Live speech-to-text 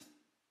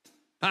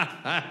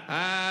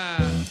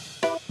That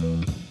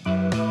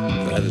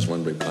is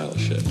one big pile of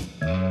shit.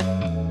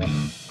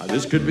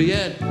 This could be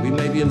it. We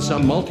may be in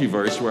some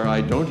multiverse where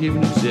I don't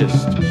even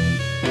exist.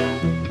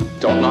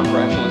 Don't knock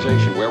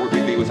rationalization. Where would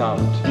we be without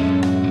it?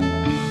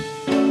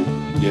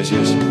 Yes,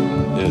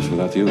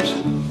 without the use.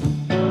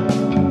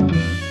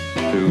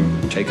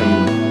 To take them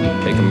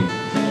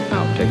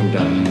out, take them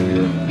down,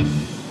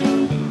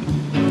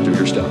 do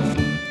your stuff.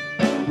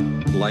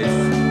 Life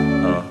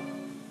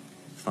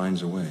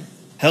finds a way.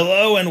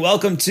 Hello and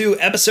welcome to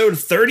episode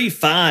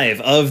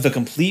 35 of The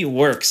Complete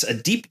Works, a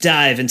deep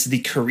dive into the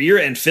career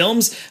and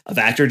films of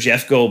actor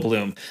Jeff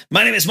Goldblum.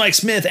 My name is Mike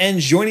Smith, and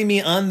joining me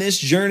on this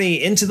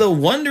journey into the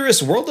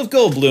wondrous world of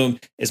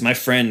Goldblum is my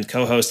friend,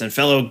 co-host, and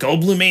fellow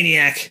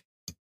Goldblumaniac,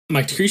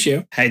 Mike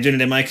DeCrucio. How you doing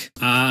today, Mike?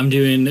 I'm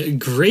doing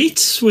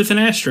great with an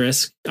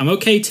asterisk. I'm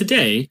okay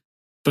today,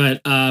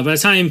 but by the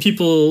time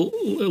people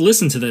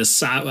listen to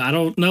this, I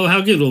don't know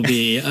how good it'll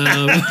be.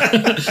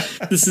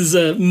 This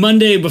is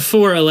Monday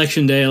before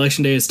Election Day.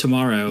 Election Day is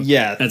tomorrow.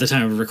 Yeah. At the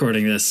time of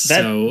recording this.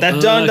 That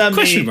dawned on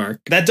me.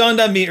 That dawned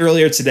on me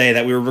earlier today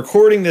that we were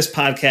recording this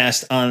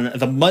podcast on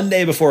the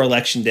Monday before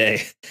Election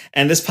Day,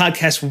 and this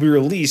podcast will be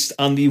released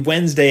on the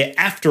Wednesday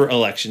after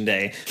Election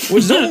Day,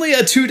 which is only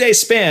a 2-day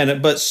span,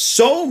 but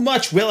so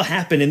much will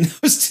happen in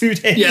those 2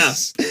 days. Yeah.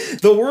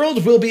 The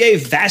world will be a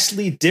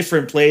vastly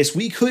different place.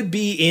 We could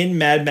be in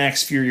Mad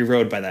Max Fury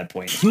Road by that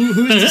point.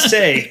 Who's to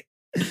say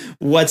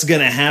what's going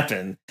to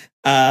happen?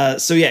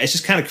 So yeah, it's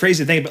just kind of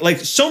crazy to think about. Like,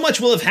 so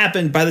much will have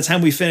happened by the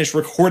time we finish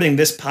recording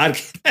this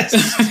podcast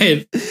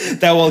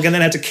that we'll then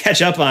have to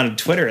catch up on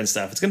Twitter and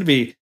stuff. It's going to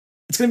be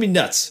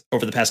nuts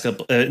over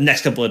the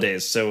next couple of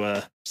days.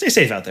 So stay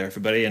safe out there,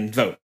 everybody, and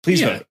vote.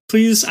 Please vote.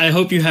 Please, I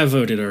hope you have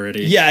voted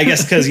already. Yeah, I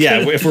guess because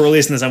if we're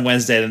releasing this on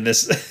Wednesday, then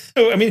this.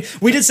 I mean,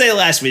 we did say it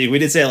last week.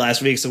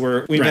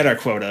 So we met our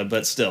quota,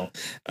 but still,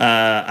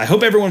 I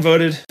hope everyone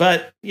voted.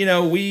 But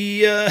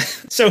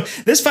so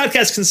this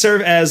podcast can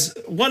serve as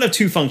one of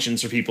two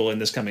functions for people in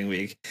this coming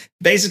week.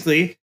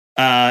 Basically,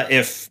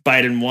 if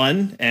Biden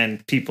won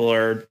and people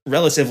are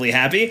relatively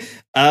happy,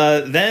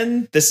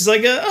 then this is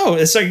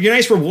it's like your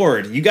nice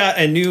reward. You got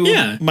a new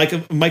Mike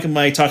and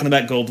Mike talking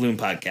about Goldblum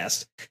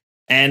podcast.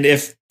 And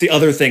if the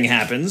other thing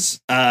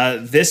happens,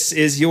 this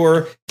is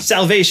your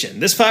salvation.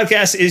 This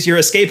podcast is your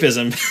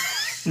escapism.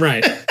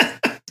 Right.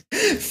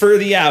 For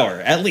the hour,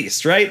 at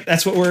least, right?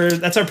 That's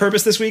our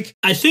purpose this week.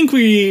 I think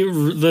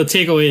the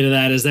takeaway to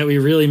that is that we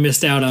really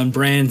missed out on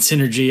brand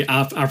synergy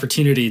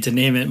opportunity to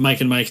name it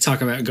Mike and Mike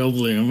Talk About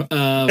Goldblum.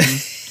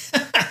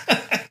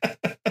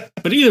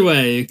 But either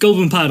way,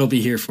 Goldblum Pod will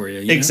be here for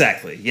you.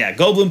 Exactly. Yeah,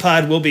 Goldblum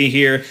Pod will be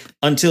here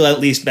until at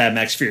least Mad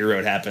Max Fury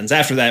Road happens.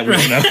 After that, we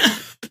don't know.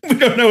 We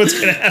don't know what's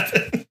going to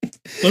happen.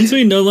 Once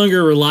we no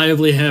longer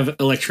reliably have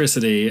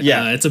electricity,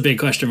 it's a big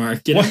question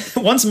mark.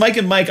 Once Mike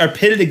and Mike are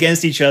pitted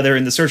against each other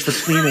in the search for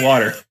clean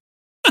water,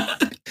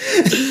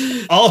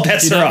 all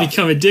bets are off.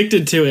 Become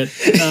addicted to it.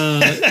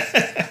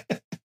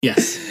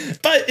 Yes.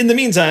 But in the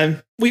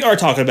meantime, we are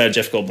talking about a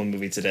Jeff Goldblum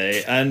movie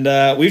today. And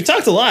we've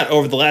talked a lot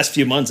over the last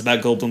few months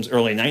about Goldblum's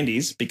early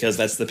 90s, because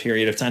that's the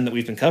period of time that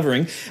we've been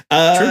covering.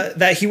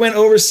 That he went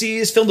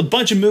overseas, filmed a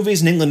bunch of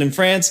movies in England and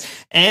France,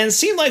 and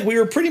seemed like we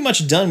were pretty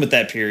much done with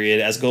that period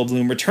as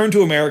Goldblum returned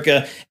to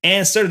America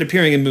and started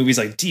appearing in movies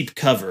like Deep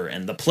Cover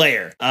and The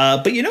Player.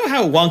 But you know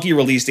how wonky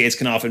release dates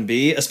can often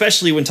be,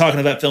 especially when talking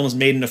about films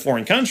made in a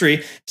foreign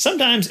country.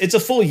 Sometimes it's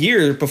a full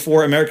year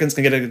before Americans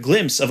can get a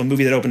glimpse of a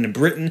movie that opened in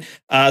Britain.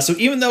 So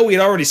even though we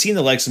had already seen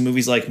the likes of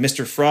movies like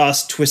Mr.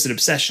 Frost, Twisted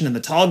Obsession, and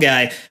The Tall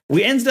Guy,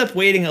 we ended up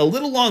waiting a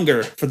little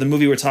longer for the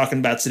movie we're talking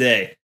about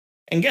today.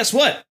 And guess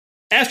what?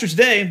 After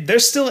today,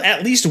 there's still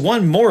at least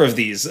one more of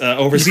these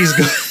overseas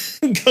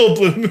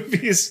Goldblum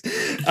movies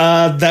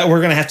that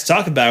we're going to have to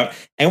talk about,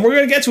 and we're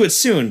going to get to it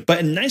soon. But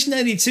in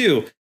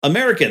 1992,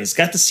 Americans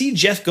got to see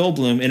Jeff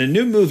Goldblum in a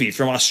new movie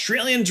from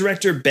Australian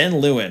director Ben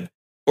Lewin.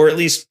 Or at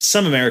least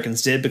some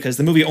Americans did, because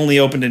the movie only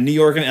opened in New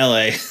York and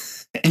LA.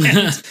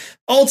 And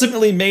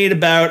ultimately made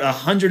about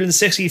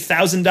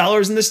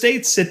 $160,000 in the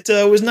States. It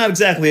was not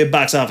exactly a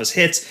box office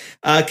hit.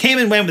 Came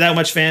and went without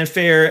much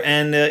fanfare,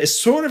 and is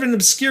sort of an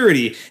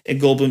obscurity in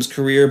Goldblum's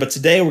career. But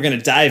today we're going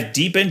to dive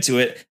deep into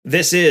it.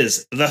 This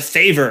is The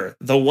Favor,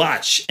 The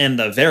Watch, and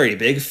The Very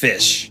Big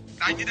Fish.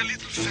 I need a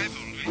little favor.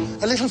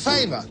 A little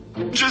favor?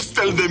 Just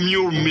tell them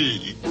you're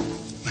me.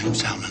 My name's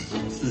Salman.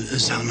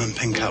 Salman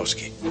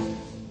Penkowski.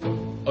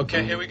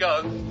 Okay, here we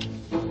go.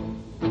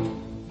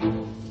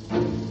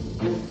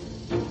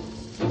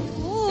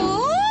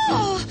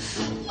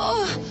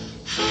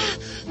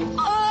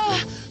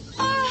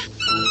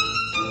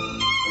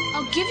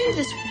 I'll give you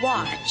this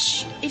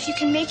watch if you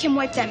can make him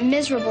wipe that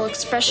miserable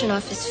expression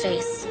off his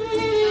face.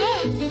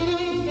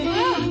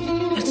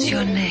 What's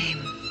your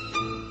name?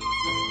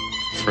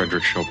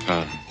 Frederick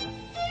Chopin.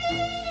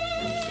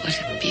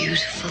 What a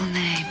beautiful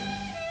name.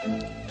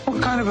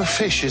 What kind of a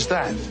fish is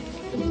that?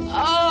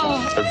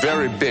 Oh! A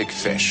very big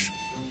fish.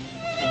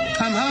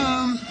 I'm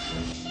home.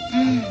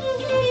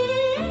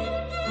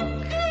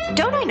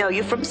 Don't I know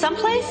you from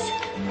someplace?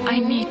 I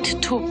need to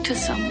talk to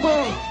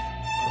someone.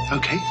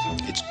 Okay,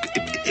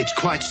 it's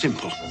quite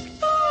simple.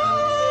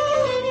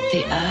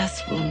 The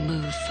earth will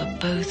move for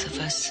both of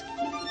us.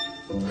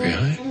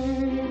 Really?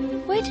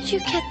 Where did you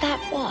get that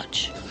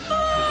watch?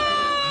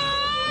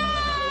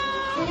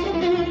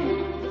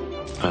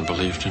 I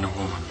believed in a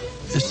woman.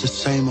 It's the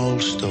same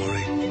old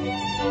story.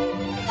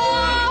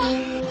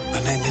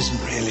 My name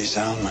isn't really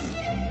Zalman.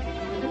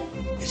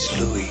 It's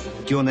Louis.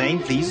 Your name,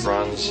 please?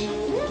 Franz.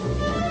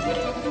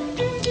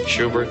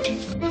 Schubert.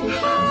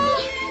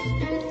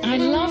 I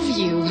love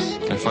you.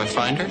 If I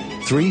find her?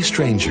 Three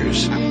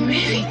strangers. I'm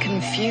really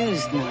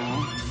confused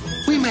now.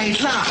 We made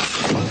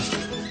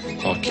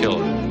love. I'll kill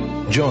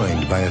her.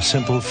 Joined by a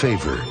simple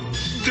favor.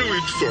 Do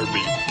it for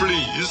me,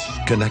 please.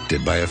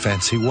 Connected by a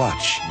fancy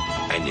watch.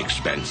 An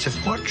expensive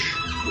watch?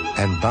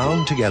 And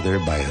bound together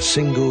by a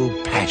single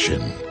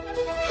passion.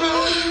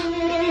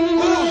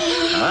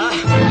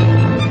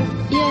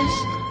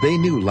 Yes. They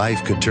knew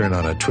life could turn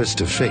on a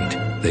twist of fate.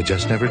 They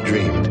just never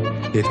dreamed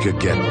it could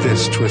get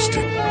this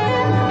twisted.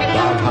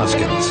 Bob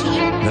Hoskins,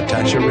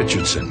 Natasha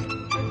Richardson,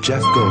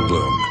 Jeff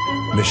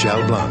Goldblum,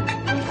 Michelle Blanc.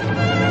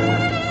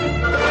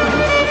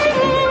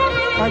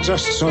 I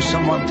just saw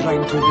someone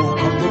trying to walk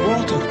on the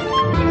water.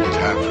 It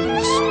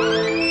happens.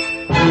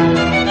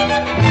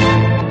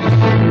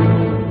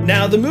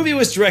 Now, the movie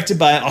was directed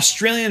by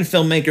Australian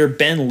filmmaker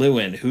Ben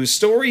Lewin, whose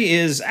story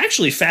is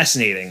actually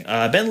fascinating.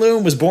 Ben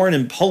Lewin was born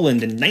in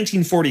Poland in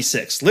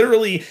 1946,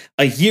 literally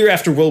a year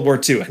after World War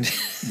II.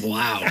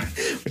 Wow.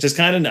 Which is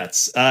kind of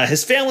nuts.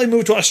 His family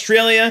moved to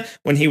Australia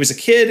when he was a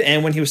kid,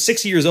 and when he was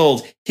 6 years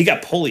old, he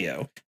got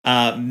polio.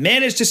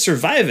 Managed to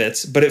survive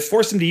it, but it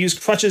forced him to use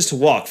crutches to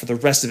walk for the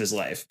rest of his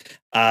life.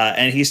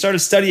 And he started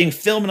studying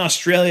film in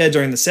Australia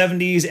during the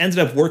 70s, ended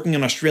up working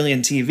on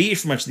Australian TV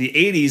for much of the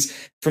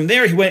 80s. From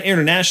there, he went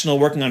international,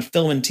 working on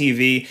film and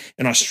TV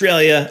in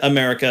Australia,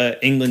 America,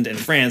 England, and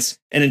France.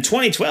 And in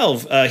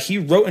 2012, he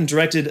wrote and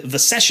directed The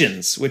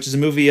Sessions, which is a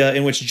movie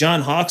in which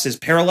John Hawkes is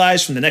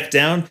paralyzed from the neck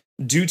down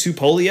due to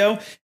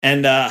polio,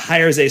 and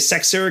hires a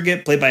sex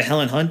surrogate played by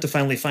Helen Hunt to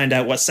finally find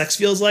out what sex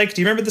feels like.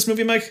 Do you remember this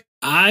movie, Mike?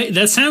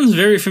 That sounds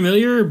very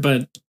familiar,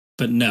 but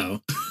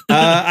no.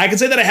 I can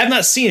say that I have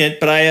not seen it,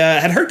 but I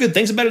had heard good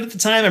things about it at the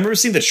time. I remember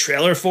seeing the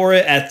trailer for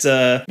it at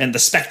the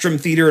Spectrum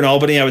Theater in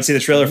Albany. I would see the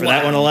trailer for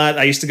that one a lot.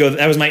 I used to go,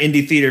 that was my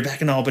indie theater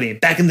back in Albany,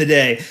 back in the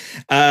day.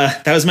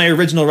 That was my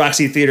original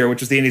Roxy Theater,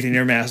 which was the indie theater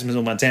near my house in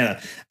Missoula, Montana.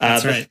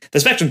 That's right. The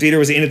Spectrum Theater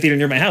was the indie theater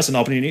near my house in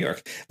Albany, New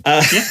York.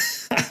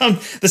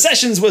 The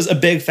Sessions was a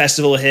big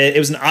festival hit. It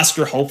was an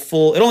Oscar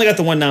hopeful. It only got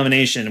the one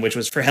nomination, which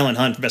was for Helen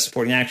Hunt for Best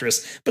Supporting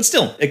Actress, but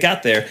still, it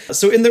got there.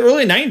 So in the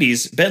early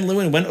 90s, Ben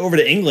Lewin went over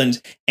to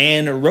England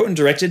and wrote and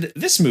directed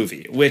this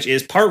movie, which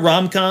is part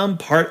rom-com,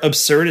 part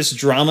absurdist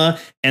drama,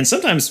 and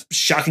sometimes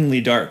shockingly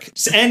dark.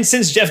 And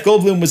since Jeff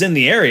Goldblum was in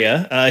the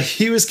area,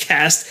 he was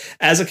cast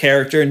as a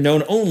character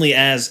known only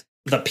as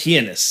the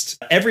pianist.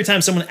 Every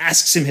time someone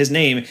asks him his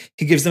name,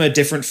 he gives them a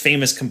different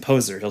famous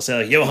composer. He'll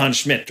say like Johann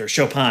Schmidt or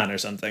Chopin or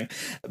something.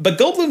 But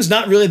Goldblum's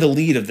not really the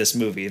lead of this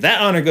movie.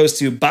 That honor goes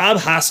to Bob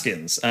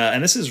Hoskins.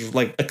 And this is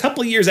like a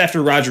couple of years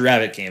after Roger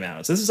Rabbit came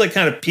out. So this is like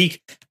kind of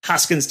peak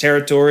Hoskins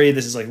territory.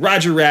 This is like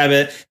Roger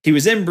Rabbit. He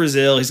was in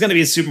Brazil. He's going to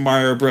be in Super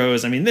Mario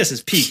Bros. I mean, this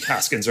is peak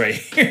Hoskins right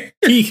here.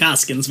 Peak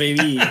Hoskins,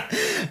 baby.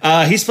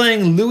 He's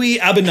playing Louis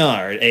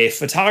Abinard, a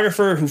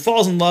photographer who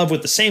falls in love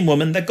with the same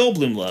woman that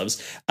Goldblum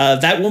loves.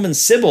 That woman,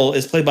 Sybil,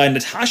 is played by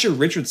Natasha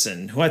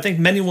Richardson, who I think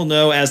many will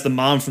know as the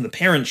mom from The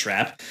Parent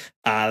Trap.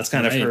 That's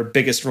kind of her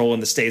biggest role in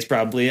the States,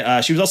 probably.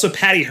 She was also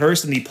Patty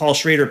Hearst in the Paul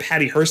Schrader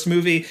Patty Hearst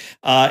movie,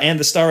 and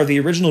the star of the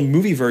original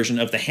movie version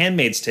of The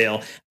Handmaid's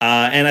Tale.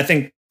 And I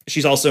think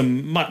she's also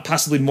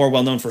possibly more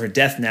well known for her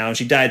death now.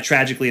 She died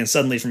tragically and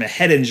suddenly from a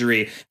head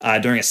injury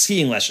during a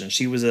skiing lesson.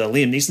 She was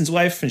Liam Neeson's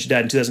wife, and she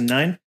died in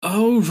 2009.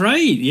 Oh,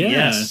 right. Yeah.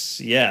 Yes.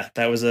 Yeah.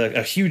 That was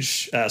a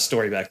huge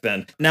story back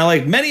then. Now,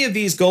 like many of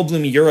these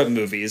Goldblum Europe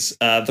movies,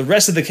 the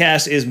rest of the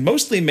cast is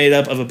mostly made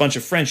up of a bunch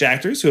of French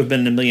actors who have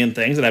been in a million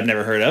things that I've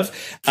never heard of.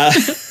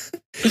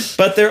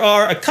 But there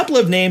are a couple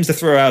of names to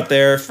throw out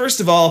there. First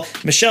of all,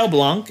 Michelle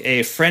Blanc,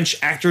 a French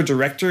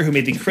actor-director who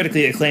made the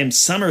critically acclaimed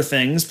Summer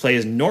Things,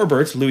 plays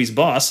Norbert, Louis'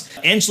 boss.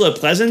 Angela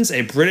Pleasance,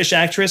 a British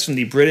actress from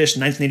the British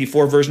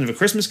 1984 version of A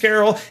Christmas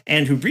Carol,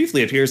 and who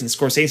briefly appears in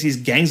Scorsese's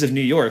Gangs of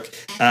New York,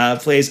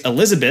 plays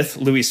Elizabeth,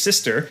 Louis'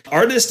 sister.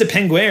 Artist de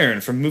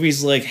Penguin from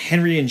movies like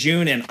Henry and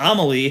June and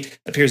Amélie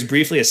appears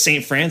briefly as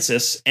Saint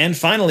Francis. And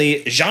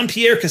finally,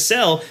 Jean-Pierre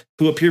Cassel,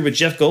 who appeared with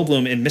Jeff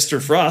Goldblum in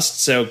Mr. Frost.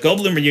 So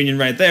Goldblum reunion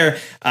right there.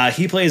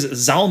 He plays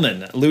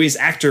Zalman, Louis'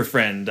 actor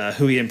friend,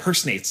 who he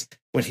impersonates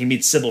when he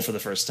meets Sybil for the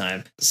first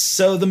time.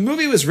 So the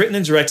movie was written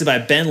and directed by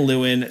Ben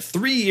Lewin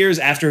 3 years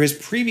after his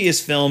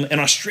previous film, an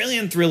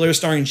Australian thriller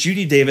starring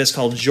Judy Davis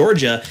called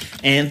Georgia,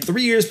 and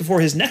 3 years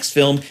before his next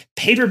film,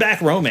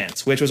 Paperback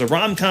Romance, which was a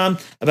rom-com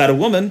about a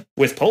woman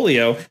with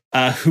polio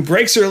who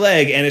breaks her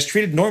leg and is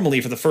treated normally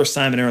for the first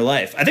time in her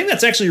life. I think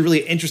that's actually a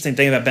really interesting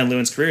thing about Ben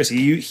Lewin's career is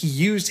he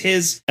used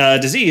his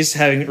disease,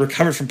 having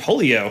recovered from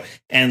polio,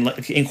 and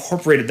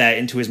incorporated that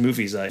into his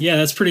movies. Yeah,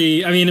 that's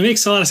pretty, I mean, it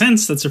makes a lot of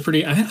sense. That's a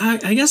pretty,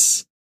 I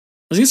guess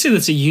was going to say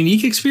that's a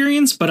unique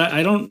experience, but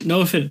I don't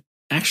know if it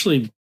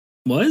actually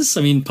was.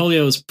 I mean,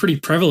 polio is pretty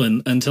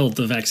prevalent until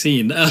the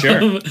vaccine.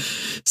 Sure.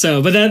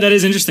 But that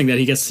is interesting that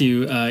he gets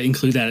to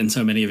include that in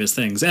so many of his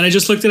things. And I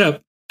just looked it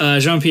up.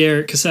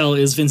 Jean-Pierre Cassel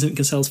is Vincent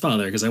Cassel's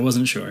father, because I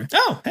wasn't sure.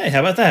 Oh, hey, how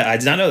about that? I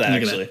did not know that,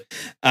 actually.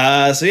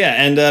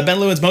 And Ben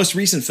Lewin's most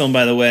recent film,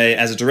 by the way,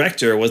 as a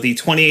director, was the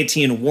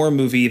 2018 war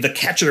movie The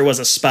Catcher Was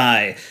a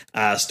Spy,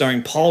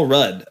 starring Paul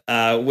Rudd,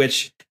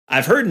 which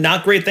I've heard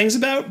not great things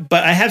about,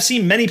 but I have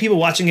seen many people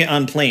watching it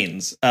on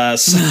planes.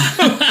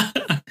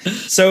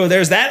 So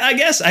there's that, I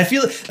guess. I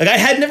feel like I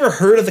had never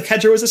heard of The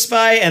Catcher Was a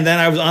Spy, and then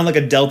I was on like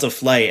a Delta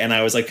flight, and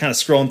I was like kind of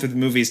scrolling through the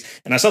movies,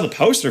 and I saw the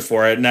poster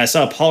for it, and I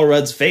saw Paul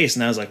Rudd's face,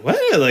 and I was like, what?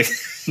 Like,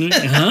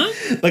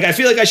 like I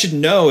feel like I should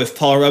know if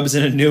Paul Rudd was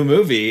in a new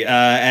movie,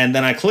 and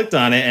then I clicked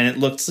on it, and it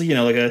looked,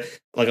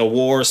 like a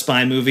war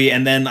spy movie,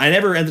 and then I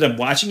never ended up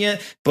watching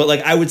it, but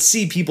like I would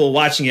see people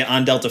watching it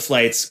on Delta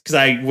flights, because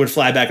I would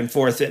fly back and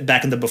forth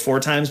back in the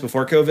before times,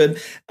 before COVID.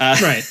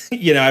 Right.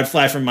 I'd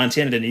fly from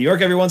Montana to New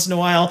York every once in a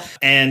while,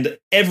 and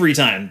every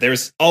time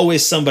there's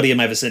always somebody in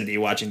my vicinity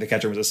watching The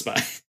Catcher Was a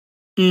Spy.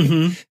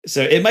 Mm-hmm.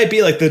 So it might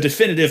be like the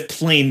definitive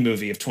plane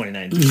movie of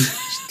 2019.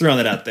 Just throwing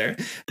that out there.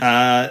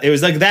 It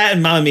was like that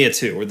and Mamma Mia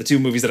 2 were the two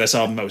movies that I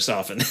saw most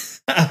often.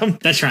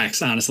 That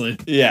tracks, honestly.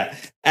 Yeah.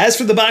 As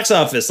for the box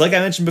office, like I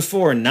mentioned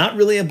before, not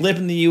really a blip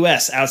in the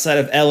US outside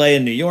of LA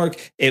and New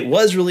York. It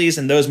was released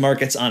in those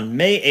markets on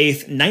May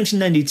 8th,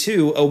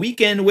 1992, a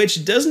weekend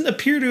which doesn't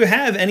appear to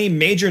have any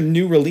major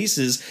new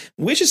releases,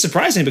 which is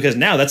surprising because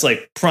now that's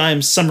like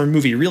prime summer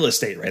movie real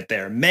estate right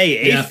there. May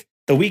 8th. Yeah.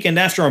 The weekend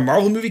after a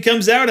Marvel movie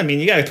comes out, I mean,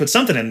 you got to put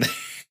something in there.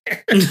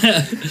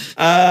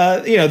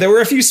 There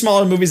were a few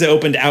smaller movies that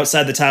opened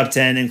outside the top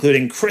 10,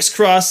 including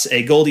Crisscross,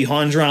 a Goldie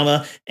Hawn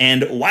drama,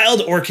 and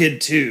Wild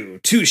Orchid 2,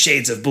 Two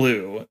Shades of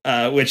Blue,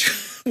 which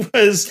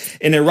was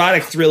an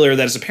erotic thriller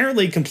that is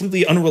apparently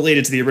completely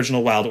unrelated to the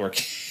original Wild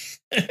Orchid.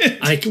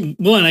 I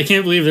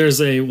can't believe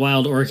there's a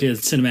Wild Orchid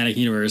cinematic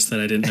universe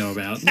that I didn't know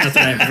about. Not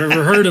that I've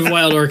ever heard of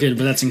Wild Orchid,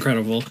 but that's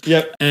incredible.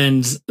 Yep.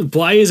 And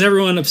why is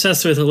everyone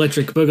obsessed with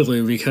Electric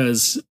Boogaloo?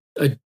 Because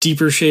a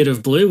deeper shade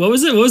of blue? What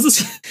was it? What was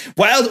this?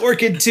 Wild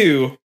Orchid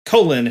 2,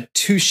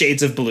 Two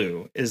Shades of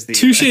Blue is the...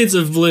 Two Shades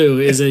of Blue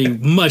is a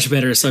much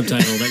better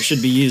subtitle that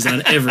should be used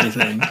on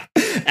everything.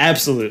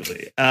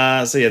 Absolutely.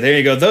 There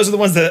you go. Those are the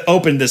ones that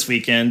opened this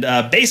weekend.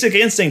 Basic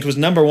Instinct was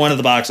number 1 at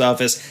the box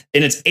office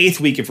in its 8th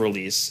week of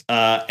release.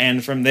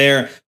 And from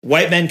there,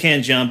 White Men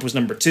Can't Jump was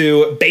number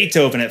 2,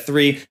 Beethoven at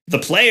 3, The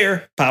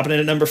Player popping in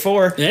at number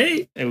 4.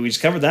 Hey, and we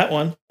just covered that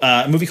one.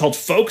 A movie called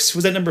Folks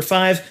was at number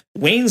 5,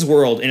 Wayne's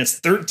World in its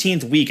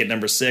 13th week at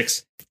number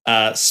 6.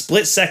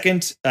 Split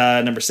Second,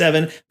 number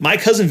 7. My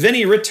Cousin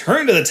Vinny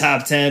returned to the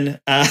top 10.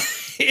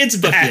 It's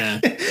back. Yeah.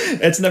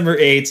 It's number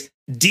 8.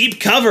 Deep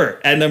Cover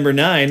at number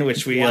 9,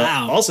 which we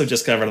also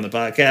just covered on the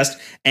podcast.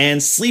 And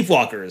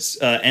Sleepwalkers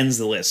ends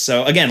the list.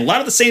 So again, a lot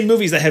of the same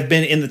movies that have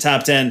been in the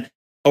top 10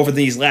 over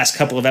these last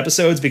couple of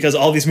episodes, because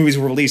all these movies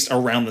were released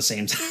around the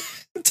same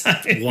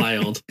time.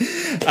 Wild.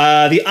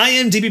 The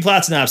IMDb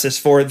plot synopsis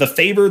for The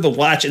Favor, The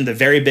Watch, and The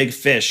Very Big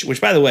Fish, which,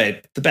 by the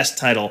way, the best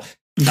title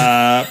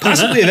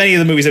possibly of any of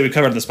the movies that we've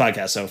covered on this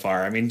podcast so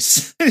far. I mean,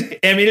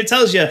 it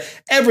tells you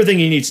everything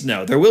you need to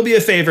know. There will be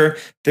a favor,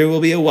 there will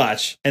be a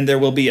watch, and there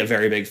will be a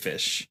very big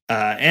fish.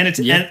 And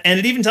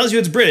it even tells you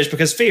it's British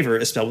because favor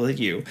is spelled with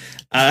a U.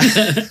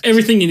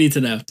 Everything you need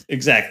to know.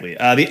 Exactly.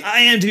 The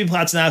IMDb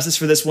plot synopsis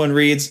for this one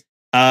reads,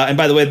 and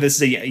by the way, this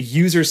is a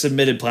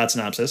user-submitted plot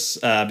synopsis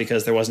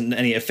because there wasn't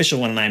any official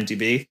one on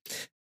IMDb.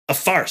 A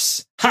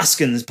farce.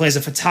 Hoskins plays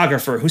a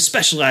photographer who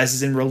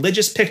specializes in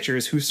religious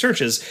pictures who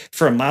searches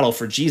for a model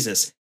for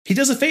Jesus. He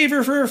does a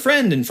favor for a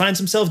friend and finds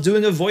himself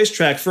doing a voice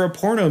track for a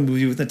porno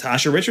movie with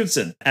Natasha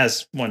Richardson,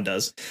 as one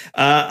does.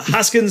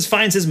 Hoskins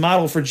finds his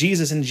model for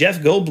Jesus in Jeff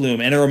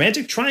Goldblum, and a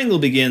romantic triangle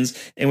begins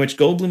in which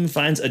Goldblum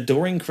finds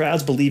adoring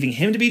crowds believing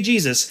him to be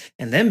Jesus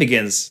and then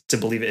begins to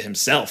believe it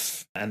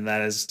himself. And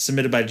that is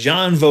submitted by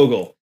John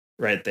Vogel.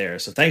 Right there.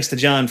 So thanks to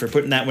John for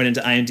putting that one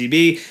into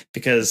IMDb,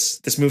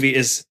 because this movie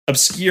is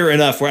obscure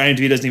enough where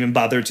IMDb doesn't even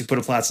bother to put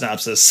a plot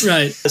synopsis.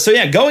 Right. So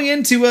yeah, going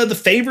into The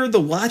Favor,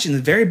 The Watch, and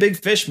The Very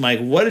Big Fish,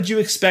 Mike, what did you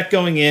expect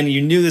going in?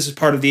 You knew this was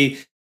part of the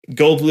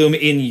Goldblum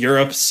in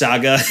Europe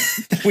saga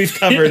that we've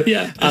covered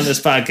on this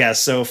podcast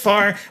so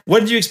far. What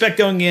did you expect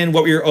going in?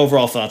 What were your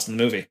overall thoughts on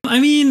the movie? I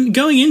mean,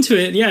 going into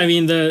it,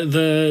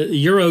 the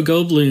Euro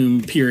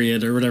Goldblum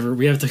period or whatever,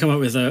 we have to come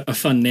up with a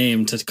fun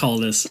name to call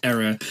this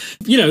era.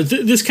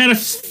 This kind of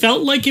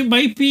felt like it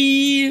might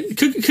be,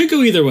 could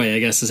go either way, I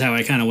guess, is how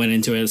I kind of went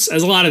into it,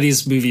 as a lot of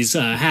these movies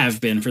have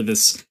been for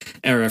this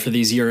era, for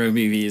these Euro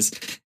movies.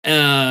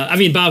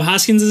 Bob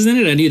Hoskins is in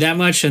it. I knew that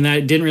much, and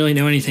I didn't really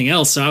know anything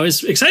else. So I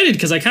was excited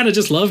because I kind of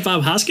just love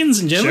Bob Hoskins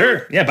in general.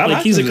 Sure, yeah, Bob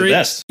Hoskins is the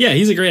best. Yeah,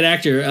 he's a great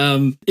actor.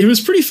 It was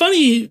pretty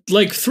funny.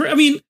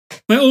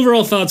 my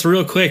overall thoughts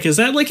real quick is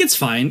that, like, it's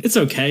fine. It's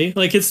okay.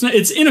 Like, it's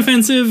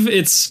inoffensive.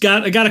 It's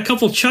got a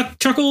couple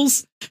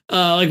chuckles,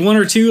 like one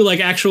or two, like,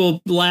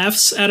 actual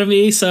laughs out of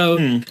me.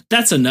 So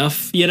that's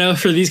enough,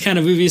 for these kind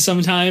of movies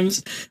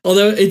sometimes.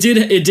 Although it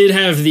did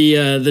have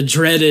the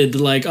dreaded,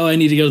 like, oh, I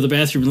need to go to the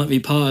bathroom, let me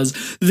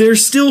pause.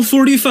 There's still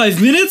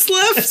 45 minutes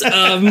left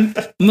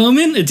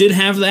moment. It did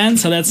have that.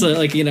 So that's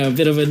a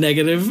bit of a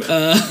negative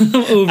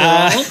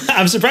overall.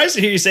 I'm surprised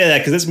to hear you say that,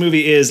 because this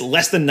movie is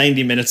less than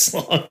 90 minutes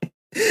long.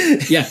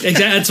 Yeah, exactly.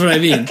 That's what I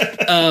mean.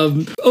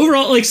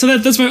 Overall, like, so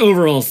that's my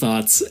overall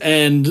thoughts.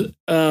 And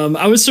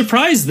I was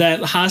surprised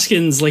that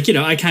Hoskins, like,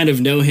 I kind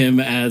of know him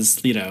as,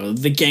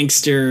 the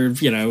gangster,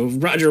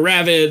 Roger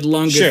Rabbit,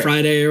 Long Good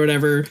Friday or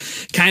whatever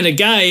kind of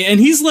guy. And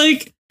he's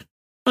like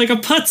a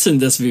putz in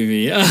this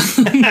movie.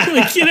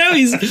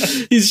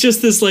 He's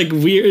just this like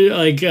weird,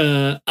 like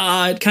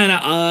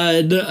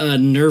odd,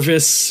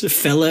 nervous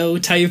fellow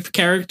type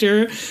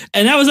character.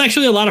 And that was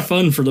actually a lot of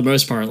fun for the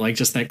most part. Like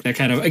just that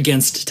kind of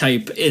against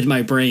type in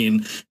my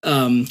brain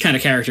kind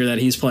of character that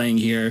he's playing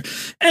here.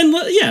 And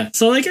yeah,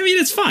 so like, I mean,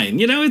 it's fine.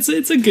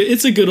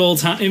 It's a good old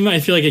time. I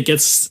feel like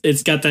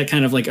it's got that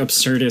kind of like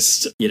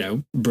absurdist,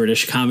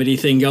 British comedy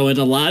thing going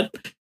a lot.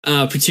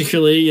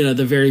 Particularly,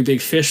 the very big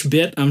fish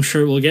bit, I'm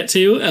sure we'll get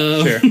to.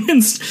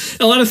 And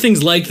a lot of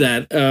things like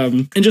that.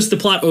 And just the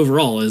plot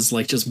overall is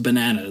like just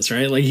bananas,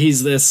 right? Like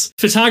he's this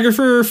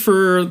photographer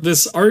for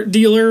this art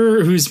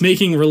dealer who's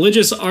making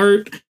religious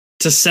art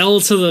to sell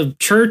to the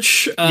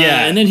church.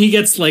 And then he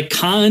gets like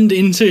conned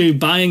into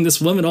buying this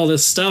woman all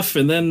this stuff.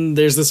 And then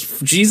there's this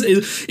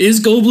Jesus.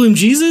 Is Goldblum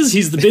Jesus?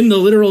 He's been the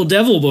literal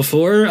devil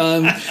before.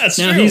 Now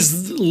true.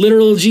 He's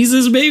literal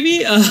Jesus,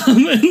 baby.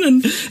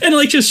 And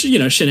like just,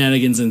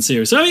 shenanigans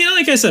ensue. So, I mean,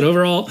 like I said,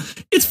 overall,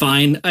 it's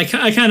fine. I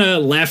kind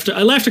of laughed.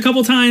 I laughed a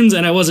couple times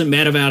and I wasn't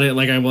mad about it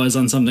like I was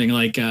on something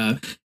like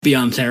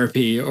Beyond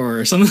Therapy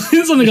or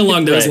something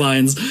along those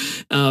lines.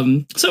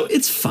 So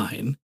it's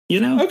fine.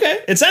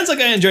 Okay. It sounds like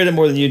I enjoyed it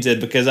more than you did,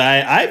 because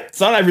I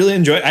thought I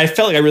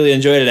felt like I really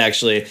enjoyed it,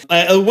 actually.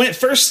 When it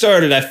first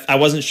started, I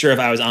wasn't sure if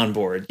I was on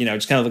board,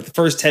 just kind of like the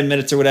first 10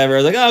 minutes or whatever. I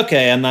was like, oh,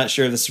 okay, I'm not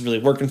sure if this is really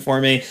working for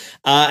me.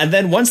 And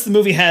then once the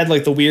movie had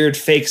like the weird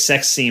fake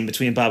sex scene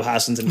between Bob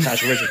Hoskins and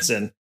Natasha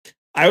Richardson,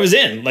 I was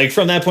in. Like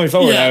from that point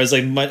forward, I was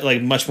like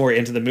much more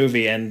into the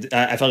movie, and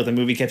I felt like the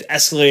movie kept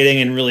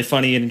escalating in really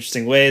funny and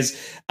interesting ways.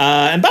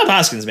 And Bob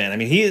Hoskins, man, I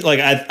mean,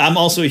 I'm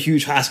also a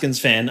huge Hoskins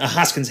fan, a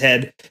Hoskins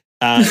head.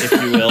 If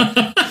you will.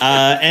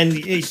 And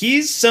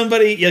he's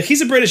somebody,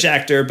 he's a British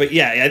actor, but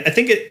I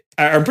think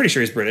I'm pretty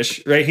sure he's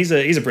British, right? He's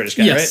a British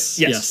guy, right?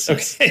 Yes.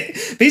 Okay.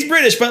 But he's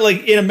British, but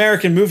like in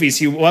American movies,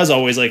 he was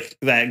always like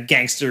that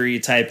gangstery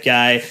type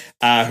guy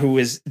who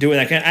was doing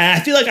that kind of,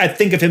 I feel like I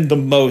think of him the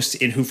most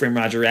in Who Framed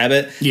Roger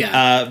Rabbit.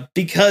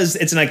 Because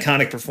it's an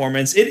iconic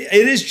performance. It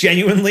is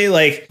genuinely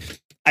like,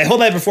 I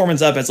hold that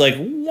performance up as like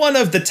one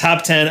of the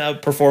top 10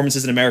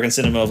 performances in American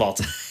cinema of all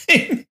time.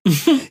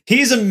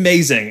 He's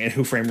amazing in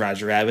Who Framed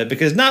Roger Rabbit,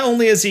 because not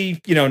only is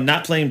he,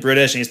 not playing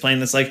British, and he's playing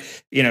this like,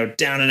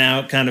 down and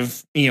out kind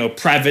of,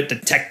 private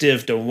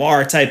detective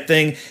noir type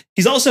thing.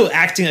 He's also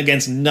acting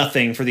against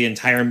nothing for the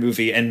entire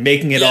movie and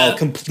making it all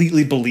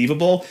completely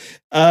believable.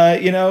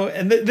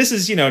 And this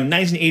is,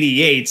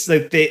 1988.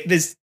 Like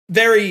this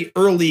very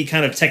early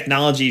kind of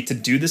technology to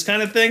do this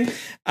kind of thing.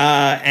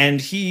 And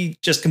he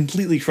just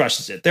completely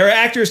crushes it. There are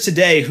actors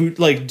today who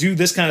like do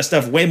this kind of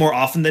stuff way more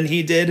often than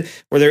he did,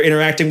 where they're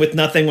interacting with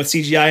nothing with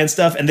CGI and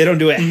stuff, and they don't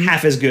do it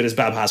half as good as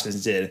Bob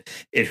Hoskins did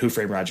in Who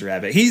Framed Roger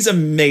Rabbit. He's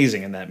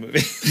amazing in that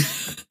movie.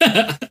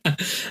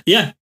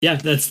 Yeah,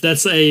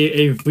 that's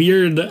a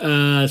weird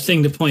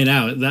thing to point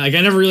out. Like,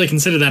 I never really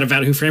considered that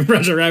about Who Framed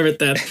Roger Rabbit.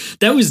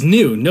 That was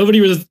new.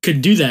 Nobody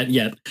could do that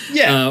yet.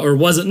 Or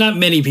wasn't. Not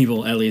many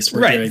people, at least,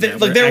 were doing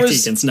that. Like there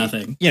was against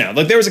nothing.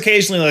 Like there was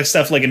occasionally like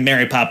stuff like in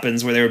Mary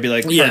Poppins where there would be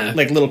like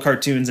like little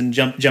cartoons and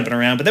jumping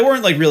around, but they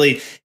weren't like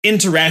really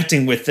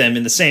interacting with them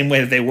in the same way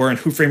that they were in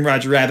Who Framed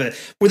Roger Rabbit,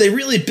 where they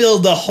really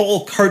build the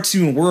whole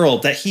cartoon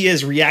world that he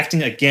is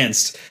reacting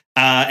against.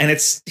 And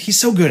he's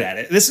so good at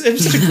it. It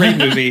was such a great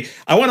movie.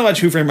 I want to watch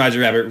Who Framed Roger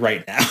Rabbit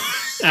right now.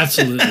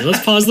 Absolutely.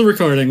 Let's pause the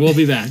recording. We'll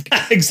be back.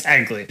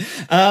 Exactly.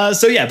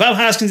 So yeah, Bob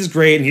Hoskins is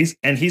great,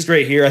 and he's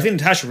great here. I think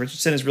Natasha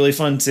Richardson is really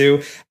fun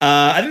too.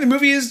 I think the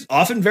movie is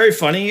often very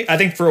funny. I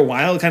think for a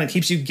while it kind of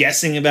keeps you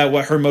guessing about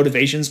what her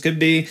motivations could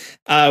be,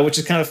 which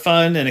is kind of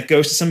fun. And it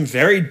goes to some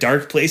very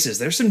dark places.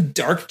 There's some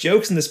dark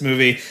jokes in this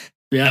movie.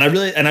 Yeah.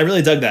 And I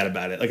really dug that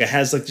about it. Like it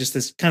has like just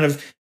this kind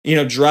of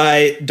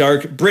dry,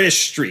 dark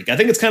British streak. I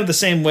think it's kind of the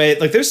same way.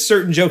 Like there's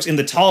certain jokes in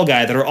The Tall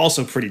Guy that are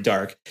also pretty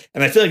dark.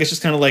 And I feel like it's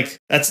just kind of like,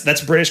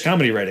 that's British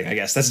comedy writing, I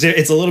guess.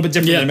 It's a little bit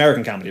different than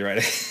American comedy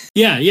writing.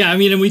 Yeah. I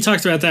mean, and we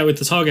talked about that with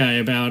The Tall Guy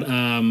about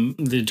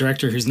the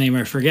director whose name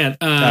I forget.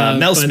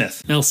 Mel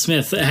Smith. Mel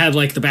Smith had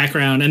like the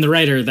background, and the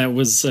writer that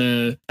was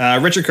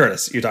Richard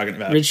Curtis. You're talking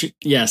about Richard.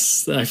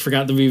 Yes, I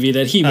forgot the movie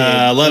that he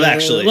made. Love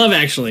Actually. Love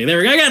Actually. There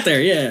we go. I got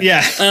there.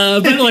 Yeah.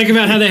 But like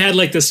about how they had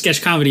like the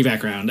sketch comedy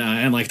background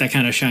and like that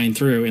kind of shine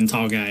through in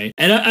Tall Guy.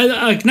 And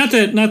I not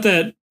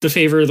that The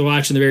Favor, The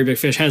Watch, and The Very Big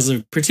Fish has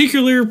a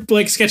particular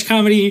like sketch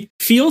comedy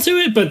feel to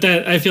it, but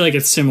that I feel like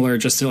it's similar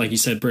just to, like you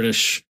said,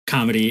 British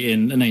comedy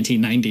in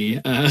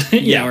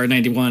 1990, or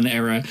 91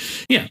 era.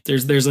 Yeah,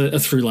 there's a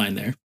through line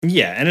there.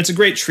 Yeah, and it's a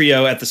great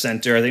trio at the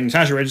center. I think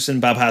Natasha Richardson,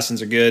 Bob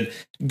Hoskins are good.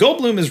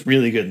 Goldblum is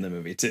really good in the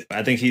movie too.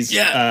 I think he's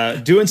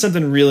doing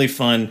something really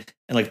fun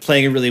and like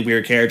playing a really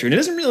weird character, and it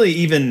doesn't really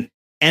even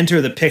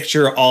enter the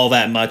picture all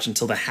that much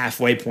until the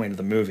halfway point of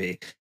the movie.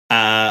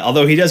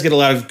 Although he does get a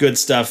lot of good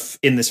stuff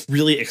in this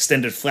really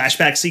extended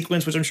flashback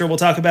sequence, which I'm sure we'll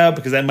talk about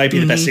because that might be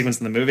the best sequence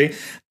in the movie.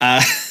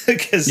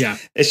 Because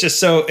it's just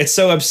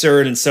so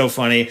absurd and so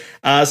funny.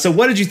 So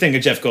what did you think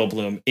of Jeff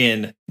Goldblum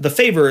in The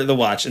Favor, The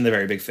Watch, and The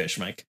Very Big Fish,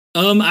 Mike?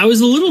 I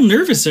was a little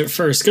nervous at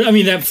first. I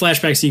mean, that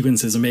flashback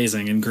sequence is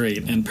amazing and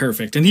great and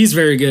perfect, and he's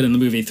very good in the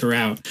movie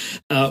throughout.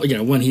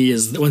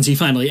 Once he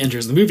finally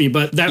enters the movie,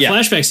 but that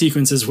flashback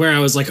sequence is where I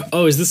was like,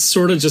 oh, is this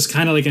sort of just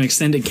kind of like an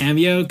extended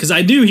cameo? Because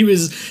I knew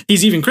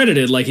he's even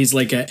credited like he's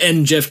like a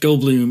N. Jeff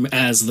Goldblum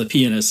as the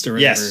pianist or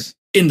whatever. Yes.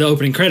 In the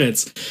opening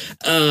credits.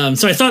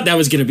 So I thought that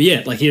was going to be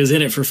it. Like he was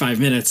in it for 5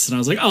 minutes, and I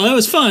was like, oh, that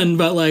was fun,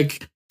 but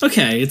like,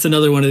 okay, it's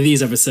another one of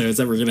these episodes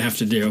that we're going to have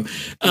to do.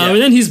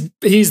 And then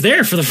he's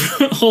there for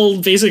the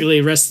whole,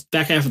 basically,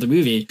 back half of the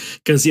movie,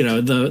 because, you know,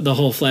 the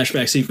whole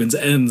flashback sequence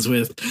ends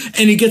with,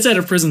 and he gets out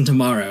of prison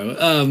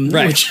tomorrow,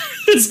 which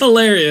is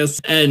hilarious.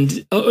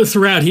 And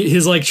throughout,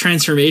 his, like,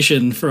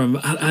 transformation from,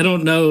 I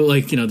don't know,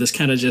 like, you know, this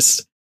kind of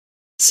just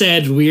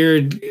sad,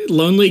 weird,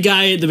 lonely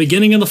guy at the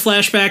beginning of the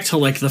flashback to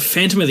like the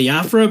Phantom of the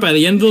Opera by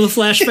the end of the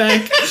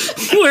flashback,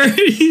 where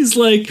he's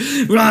like,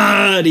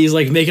 rah, and he's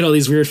like making all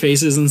these weird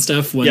faces and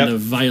stuff when the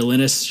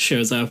violinist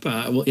shows up.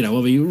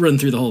 When we run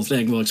through the whole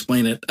thing, we'll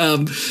explain it.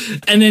 And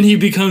then he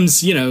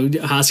becomes, you know,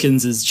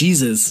 Hoskins is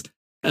Jesus,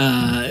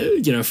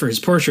 for his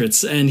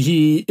portraits, and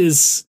he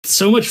is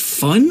so much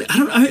fun.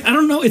 I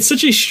don't know. It's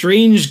such a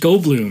strange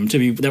Goldblum to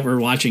me that we're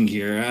watching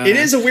here. It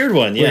is a weird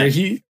one. Yeah.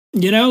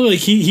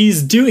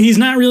 He's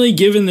not really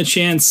given the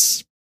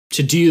chance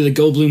to do the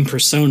Goldblum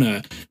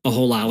persona a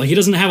whole lot. Like he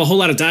doesn't have a whole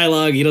lot of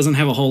dialogue. He doesn't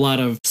have a whole lot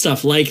of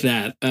stuff like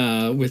that,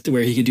 with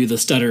where he could do the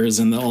stutters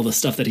and all the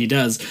stuff that he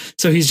does.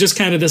 So he's just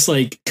kind of this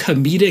like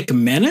comedic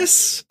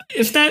menace,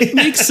 if that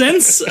makes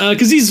sense.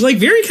 Cause he's like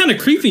very kind of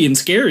creepy and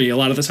scary a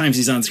lot of the times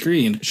he's on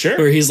screen. Sure.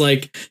 Where he's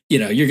like, you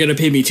know, you're going to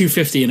pay me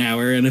 $250 an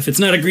hour. And if it's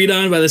not agreed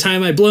on by the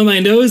time I blow my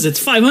nose,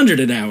 it's $500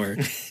 an hour.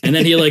 And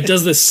then he like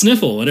does this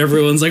sniffle and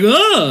everyone's like,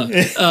 oh,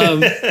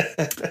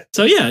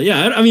 so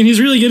yeah. I mean, he's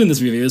really good in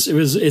this movie.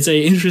 It's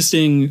a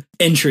interesting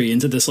entry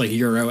into this like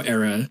Euro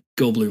era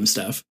Goldblum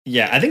stuff.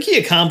 Yeah, I think he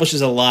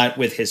accomplishes a lot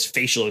with his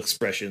facial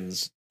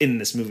expressions in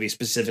this movie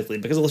specifically,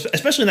 because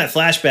especially in that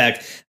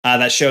flashback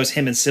that shows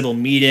him and Sybil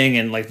meeting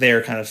and like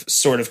their kind of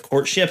sort of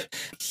courtship,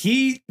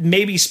 he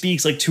maybe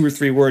speaks like 2 or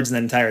 3 words in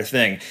that entire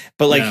thing,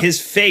 but like his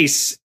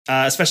face,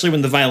 especially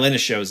when the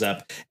violinist shows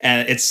up,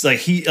 and it's like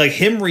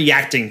him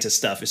reacting to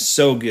stuff is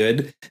so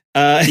good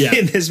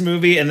in this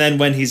movie. And then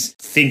when he's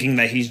thinking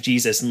that he's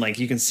Jesus, and like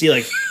you can see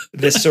like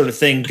this sort of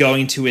thing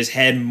going to his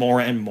head more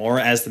and more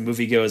as the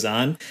movie goes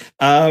on,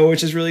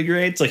 which is really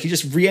great. It's like he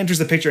just re-enters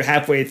the picture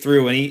halfway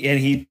through, and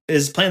he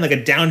is playing like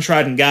a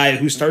downtrodden guy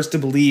who starts to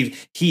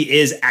believe he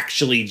is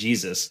actually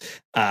Jesus.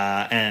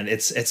 And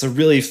it's a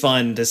really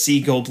fun to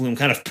see Goldblum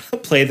kind of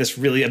play this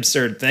really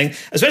absurd thing,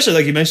 especially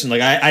like you mentioned,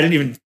 like I didn't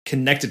even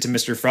connect it to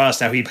Mr.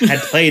 Frost, how he had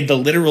played the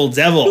literal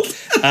devil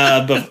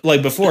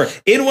before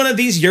in one of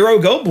these Euro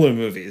Goldblum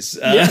movies,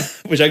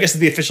 which I guess is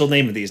the official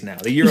name of these now,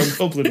 the Euro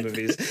Goldblum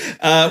movies,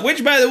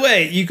 which, by the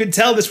way, you could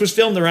tell this was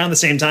filmed around the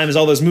same time as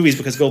all those movies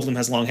because Goldblum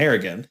has long hair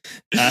again.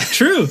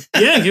 True.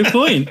 Yeah, good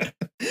point.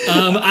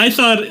 I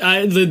thought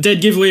the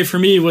dead giveaway for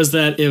me was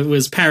that it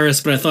was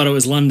Paris, but I thought it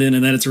was London,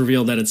 and then it's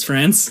revealed that it's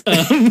France.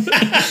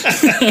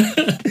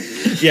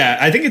 Yeah,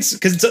 I think it's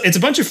because it's a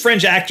bunch of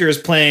French actors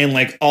playing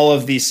like all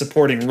of these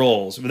supporting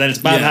roles, but then it's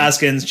Bob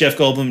Hoskins, Jeff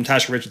Goldblum,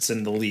 Natasha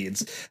Richardson, the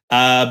leads.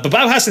 But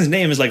Bob Hoskins'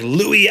 name is like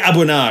Louis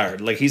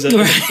Abonard, like he's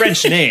a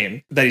French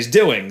name that he's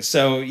doing.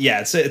 So yeah,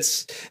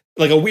 it's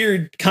like a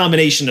weird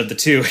combination of the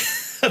two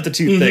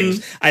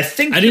things. I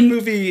think the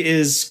movie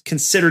is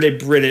considered a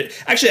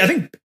British. Actually, I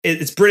think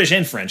it's British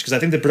and French, because I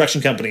think the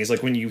production companies,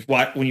 like when you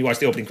watch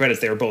the opening credits,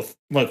 they were both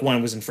like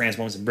one was in France,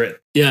 one was in Britain.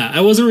 Yeah,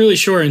 I wasn't really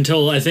sure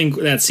until I think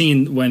that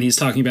scene when he's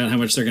talking about how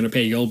much they're going to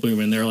pay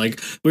Goldblum, and they're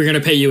like, "We're going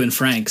to pay you in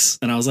francs,"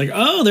 and I was like,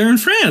 "Oh, they're in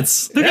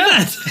France. Look at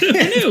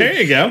that."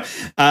 There you go.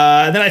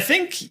 Then I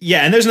think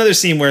and there's another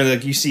scene where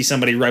like you see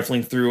somebody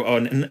rifling through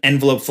an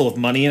envelope full of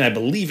money, and I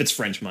believe it's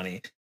French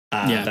money.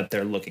 That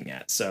they're looking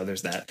at. So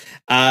there's that.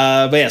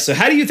 But yeah, so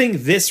how do you think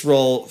this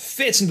role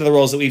fits into the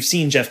roles that we've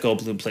seen Jeff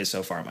Goldblum play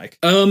so far, Mike?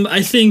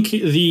 I think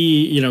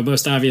the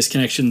most obvious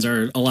connections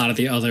are a lot of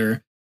the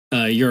other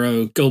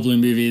Euro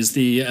Goldblum movies.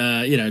 The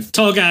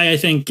Tall Guy, I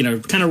think,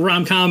 kind of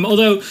rom-com,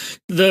 although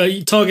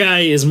the Tall Guy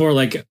is more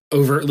like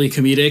overtly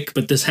comedic,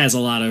 but this has a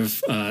lot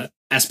of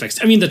aspects.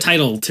 I mean, the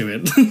title to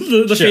it,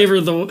 the Sure. favor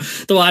of the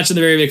watch and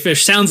the very big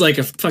fish sounds like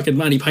a fucking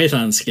Monty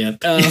Python skit.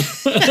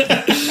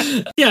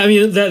 Yeah, I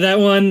mean that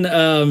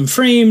one,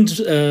 Framed.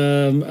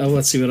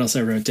 Let's see what else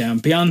I wrote down.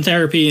 Beyond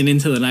Therapy and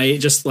Into the Night.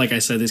 Just like I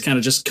said, these kind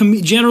of just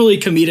generally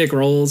comedic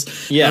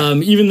roles. Yeah.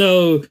 Even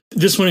though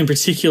this one in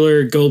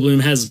particular,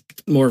 Goldblum has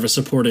more of a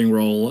supporting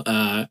role,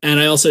 and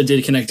I also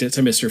did connect it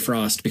to Mr.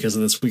 Frost because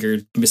of this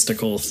weird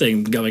mystical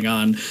thing going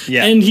on.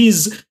 Yeah. And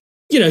he's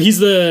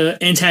the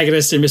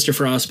antagonist in Mr.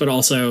 Frost, but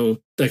also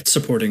the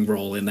supporting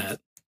role in that.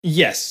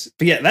 Yes.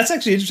 But yeah, that's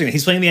actually interesting.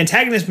 He's playing the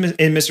antagonist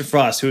in Mr.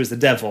 Frost, who is the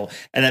devil,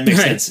 and that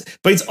makes sense.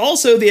 But he's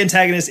also the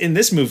antagonist in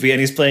this movie, and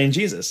he's playing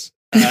Jesus.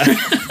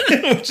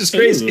 Which is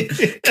crazy.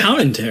 Ooh,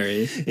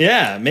 commentary.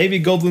 Yeah,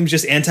 maybe Goldblum's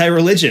just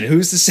anti-religion.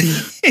 Who's to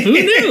say? Who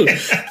knew?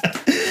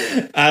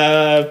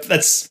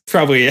 That's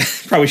probably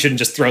shouldn't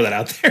just throw that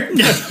out there.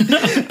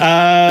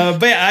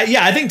 But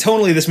yeah, I think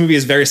tonally this movie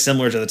is very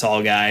similar to The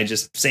Tall Guy.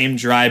 Just same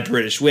dry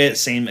British wit,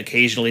 same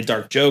occasionally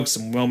dark jokes,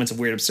 some moments of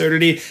weird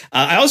absurdity.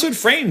 I also had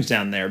Framed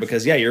down there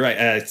because yeah, you're right.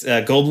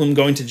 Goldblum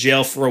going to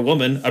jail for a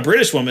woman, a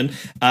British woman,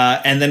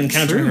 and then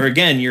encountering her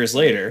again years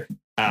later.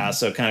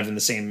 So kind of in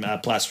the same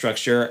plot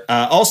structure.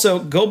 Also,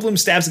 Goldblum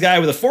stabs a guy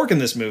with a fork in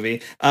this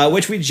movie,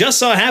 which we just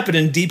saw happen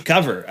in Deep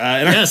Cover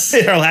in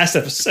our last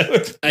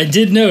episode. I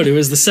did note it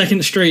was the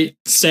second straight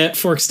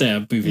fork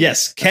stab movie.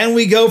 Yes. Can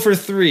we go for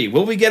 3?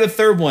 Will we get a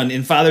third one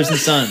in Fathers and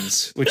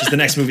Sons, which is the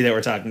next movie that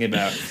we're talking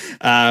about?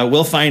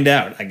 We'll find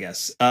out, I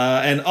guess.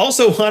 And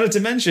also wanted to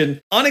mention,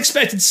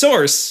 unexpected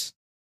source.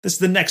 This is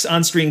the next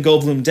on-screen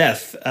Goldblum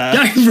death.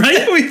 Right?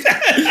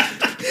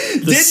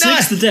 The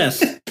sixth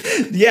death.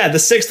 Yeah, the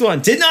 6th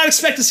one. Did not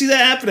expect to see that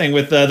happening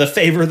with the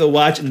favor of the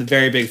watch and the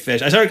very big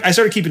fish. I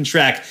started keeping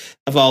track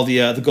of all the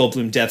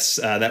Goldblum deaths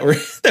that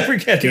we're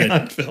getting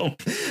on film.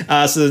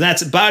 So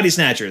that's Body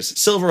Snatchers,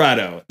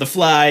 Silverado, The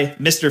Fly,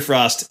 Mr.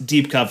 Frost,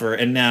 Deep Cover,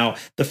 and now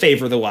the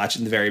favor of the watch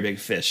and the very big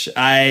fish.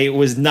 I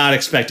was not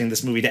expecting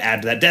this movie to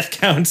add to that death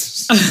count,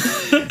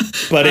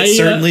 but it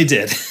certainly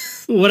did.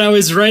 When I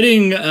was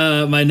writing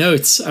my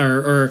notes,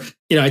 or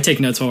I take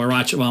notes while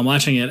I'm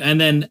watching it, and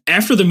then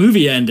after the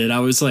movie ended, I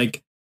was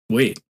like,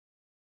 wait,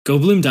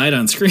 Goldblum died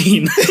on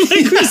screen.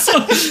 Like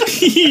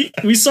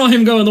we saw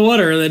him go in the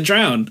water and then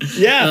drown.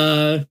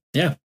 Yeah.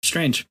 Yeah.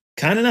 Strange.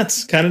 Kind of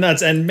nuts.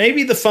 And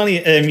maybe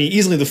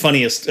easily the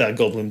funniest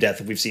Goldblum death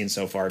that we've seen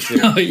so far, too.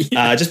 Oh,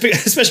 yeah.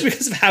 Especially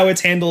because of how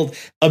it's handled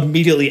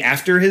immediately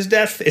after his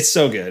death. It's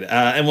so good.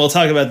 And we'll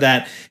talk about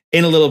that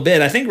in a little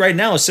bit. I think right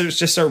now, let's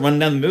just start running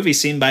down the movie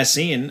scene by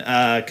scene,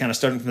 kind of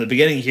starting from the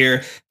beginning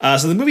here.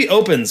 So the movie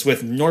opens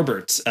with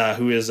Norbert,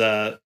 who is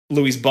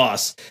Louis'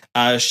 boss,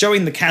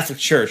 showing the Catholic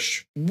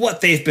Church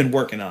what they've been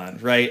working on,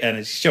 right? And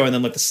it's showing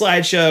them like the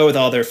slideshow with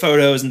all their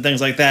photos and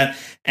things like that.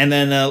 And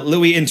then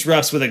Louis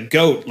interrupts with a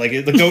goat. Like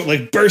the goat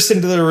like bursts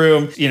into the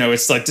room.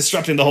 It's like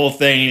disrupting the whole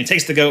thing. He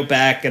takes the goat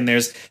back, and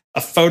there's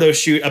a photo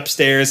shoot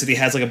upstairs that he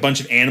has like a bunch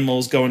of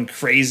animals going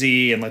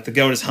crazy, and like the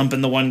goat is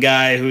humping the one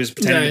guy who's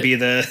pretending to be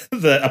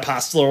the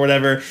apostle or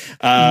whatever.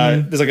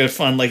 There's like a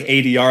fun like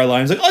ADR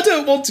line. It's like, I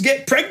don't want to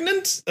get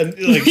pregnant. And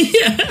like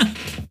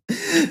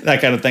that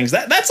kind of things.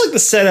 That's like the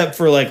setup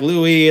for like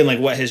Louis and like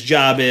what his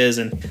job is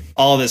and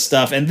all this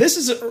stuff. And this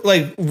is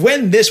like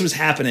when this was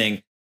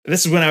happening.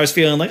 This is when I was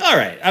feeling like, all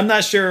right, I'm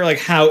not sure like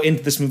how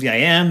into this movie I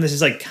am. This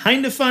is like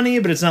kind of funny,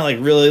 but it's not like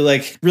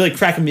really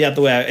cracking me up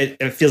the way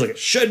it feels like it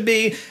should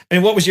be. I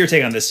mean, what was your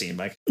take on this scene,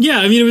 Mike? Yeah,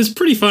 I mean, it was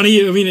pretty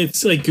funny. I mean,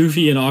 it's like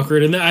goofy and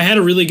awkward. And I had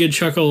a really good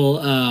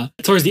chuckle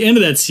towards the end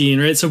of that scene,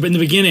 right? So in the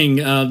beginning,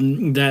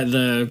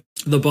 that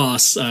the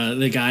boss,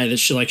 the guy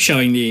that's like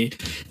showing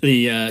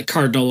the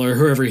cardinal or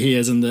whoever he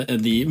is and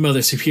the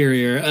Mother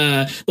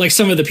Superior, like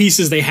some of the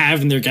pieces they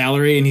have in their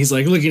gallery, and he's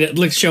like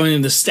showing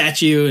them the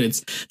statue, and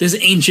it's this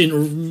ancient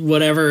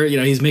whatever,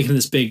 he's making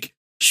this big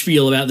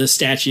spiel about this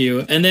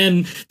statue. And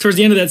then towards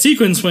the end of that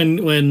sequence, when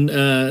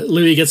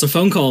Louis gets a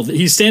phone call,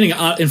 he's standing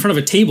in front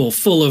of a table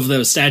full of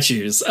those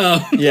statues,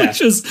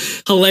 which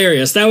is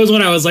hilarious. That was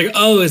when I was like,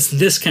 oh, it's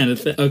this kind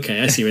of thing.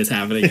 Okay, I see what's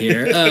happening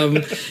here.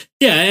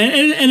 Yeah,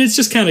 and it's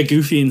just kind of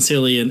goofy and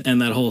silly,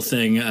 and that whole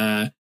thing,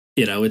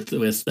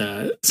 with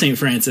St.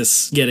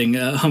 Francis getting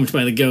humped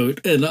by the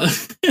goat and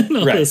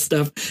all this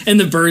stuff, and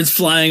the birds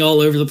flying all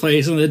over the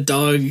place, and the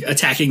dog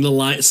attacking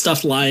the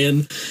stuffed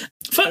lion.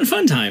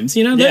 Fun times,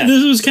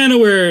 This was kind of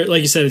where,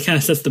 like you said, it kind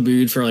of sets the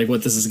mood for like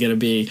what this is going to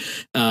be.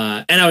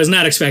 And I was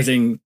not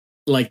expecting,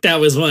 like, that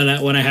was when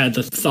I had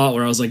the thought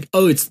where I was like,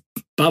 oh, it's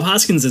Bob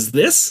Hoskins is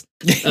this?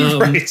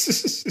 Right.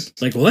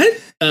 Like, what?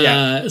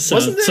 Yeah. So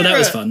that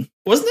was fun.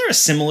 Wasn't there a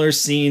similar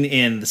scene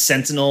in The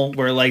Sentinel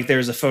where like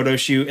there's a photo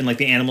shoot and like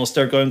the animals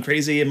start going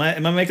crazy? Am I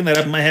making that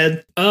up in my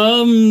head?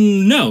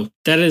 No,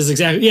 that is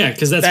exactly,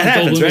 because that's that when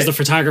happens, Goldblum right? is the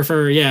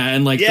photographer,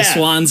 and like the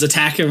swans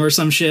attack him or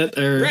some shit.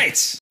 Or,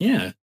 right.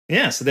 Yeah.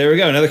 Yeah, so there we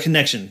go. Another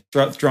connection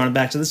drawn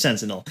back to the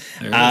Sentinel.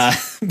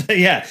 But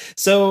yeah,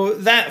 so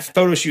that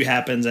photo shoot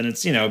happens and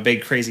it's, a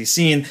big crazy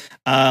scene.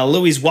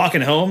 Louis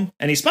walking home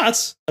and he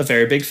spots a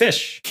very big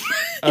fish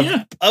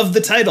of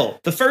the title.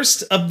 The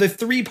first of the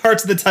 3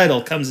 parts of the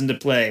title comes into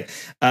play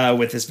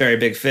with this very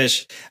big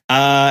fish.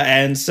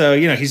 And so,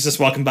 he's just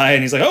walking by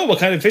and he's like, oh, what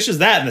kind of fish is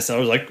that? And the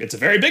seller's like, it's a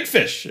very big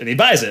fish. And he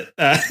buys it.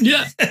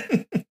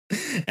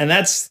 And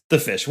that's the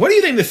fish. What do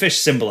you think the fish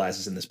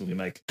symbolizes in this movie,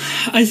 Mike?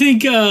 I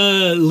think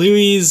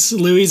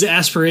Louis'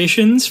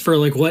 aspirations for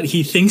like what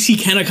he thinks he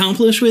can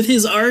accomplish with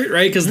his art,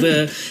 right? Because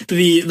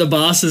the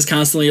boss is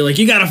constantly like,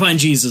 you got to find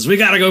Jesus. We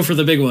got to go for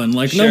the big one.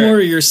 Like, no more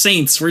of your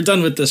saints. We're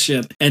done with this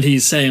shit. And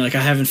he's saying like,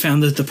 I haven't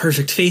found the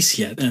perfect face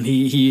yet. And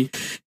he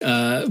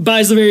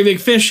buys the very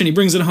big fish and he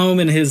brings it home,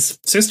 and his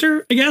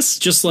sister, I guess,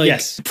 just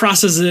like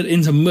processes it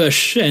into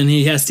mush, and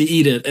he has to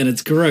eat it, and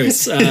it's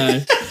gross.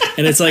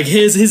 And it's like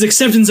his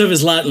acceptance of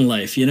his lot in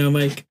life,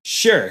 Mike?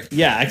 Sure.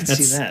 Yeah, I can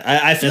see that.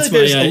 I feel that's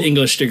like my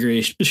English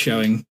degree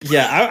showing.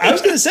 Yeah, I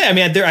was going to say,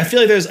 I feel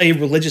like there's a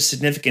religious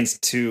significance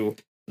to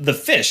the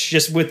fish,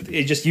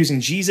 just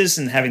using Jesus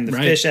and having the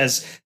fish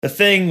as the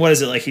thing. What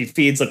is it like? He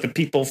feeds like the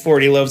people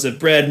 40 loaves of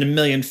bread and 1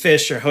 million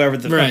fish, or however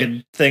the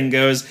fucking thing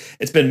goes.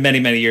 It's been many,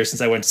 many years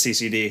since I went to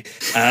CCD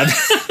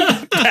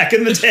back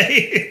in the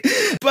day.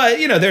 But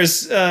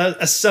there's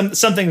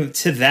something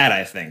to that,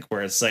 I think,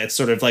 where it's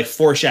sort of like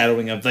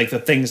foreshadowing of like the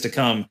things to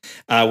come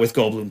with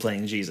Goldblum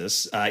playing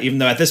Jesus. Even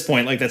though at this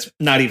point, like that's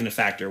not even a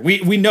factor.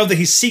 We know that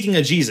he's seeking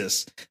a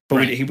Jesus,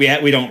 but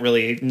we don't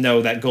really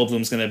know that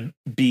Goldblum's going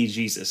to be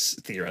Jesus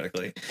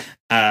theoretically.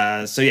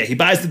 So yeah, he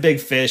buys the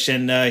big fish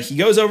and he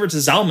goes over to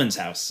Zalman's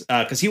house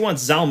because he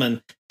wants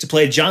Zalman to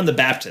play John the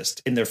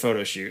Baptist in their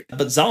photo shoot.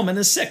 But Zalman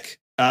is sick.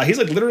 He's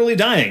like literally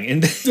dying in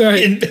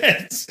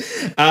bed.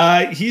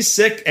 He's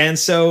sick. And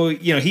so,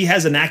 he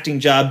has an acting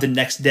job the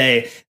next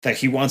day that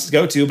he wants to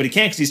go to, but he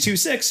can't because he's too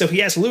sick. So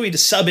he asks Louis to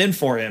sub in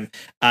for him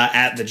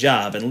at the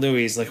job. And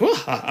Louis is like,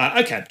 well,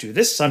 I can't do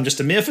this. I'm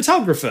just a mere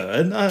photographer.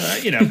 And,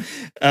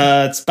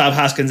 it's Bob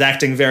Hoskins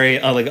acting very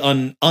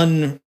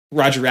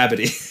Roger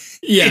Rabbit-y.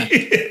 Yeah.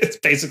 It's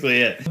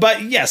basically it.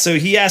 But yeah, so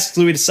he asks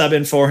Louis to sub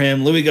in for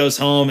him. Louis goes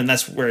home, and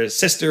that's where his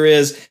sister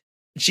is.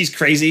 She's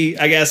crazy,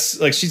 I guess.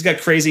 Like, she's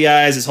got crazy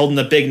eyes, is holding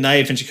a big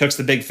knife, and she cooks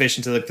the big fish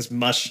into like this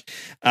mush,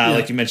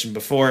 like you mentioned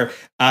before.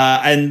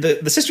 And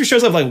the sister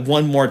shows up like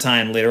one more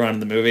time later on in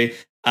the movie.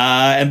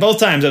 And both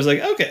times I was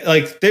like, okay,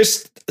 like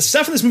there's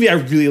stuff in this movie I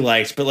really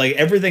liked, but like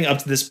everything up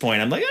to this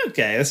point, I'm like,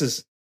 okay, this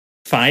is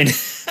fine.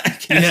 I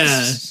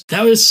guess. Yeah,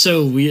 that was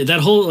so weird. That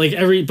whole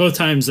like both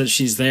times that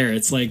she's there,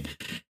 it's like,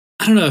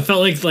 I don't know. It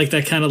felt like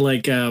that kind of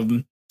like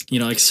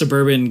like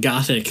suburban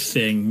gothic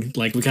thing,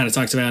 like we kind of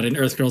talked about in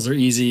Earth Girls Are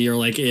Easy, or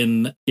like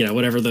in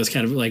whatever those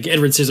kind of like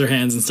Edward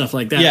Scissorhands and stuff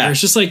like that. Yeah,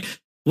 it's just like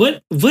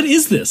what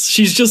is this?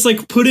 She's just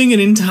like putting an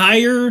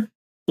entire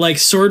like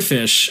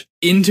swordfish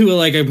into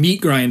a meat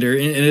grinder,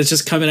 and it's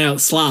just coming out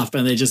slop,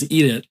 and they just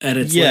eat it. And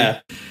it's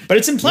but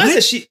it's implied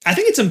that I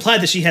think it's implied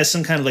that she has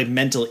some kind of like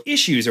mental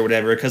issues or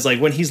whatever, because like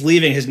when he's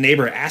leaving, his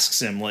neighbor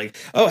asks him like,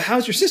 oh,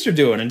 how's your sister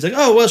doing? And he's like,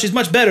 oh, well, she's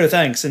much better,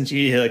 thanks. And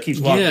she like keeps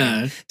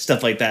walking,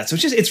 stuff like that. So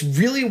it's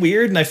really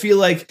weird, and I feel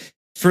like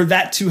for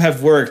that to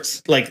have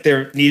worked, like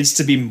there needs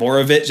to be more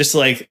of it, just to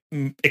like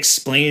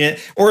explain it,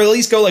 or at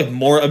least go like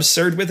more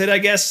absurd with it, I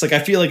guess. Like I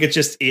feel like it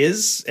just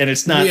is, and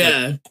it's not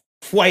like,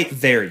 quite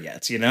there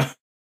yet,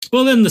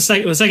 Well, then the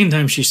second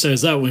time she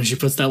shows up, when she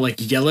puts that like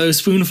yellow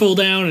spoonful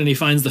down and he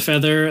finds the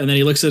feather, and then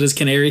he looks at his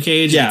canary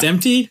cage and it's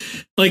empty.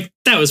 Like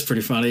that was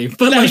pretty funny,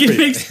 but like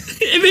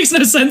it makes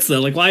no sense though.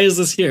 Like, why is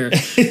this here?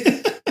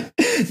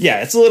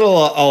 Yeah, it's a little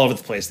all over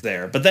the place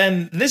there. But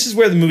then this is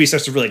where the movie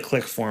starts to really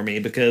click for me,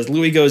 because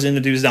Louis goes in to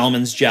do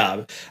Zalman's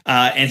job,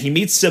 and he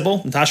meets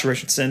Sybil, Natasha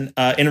Richardson,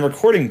 in a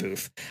recording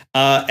booth,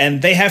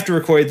 and they have to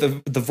record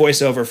the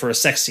voiceover for a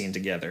sex scene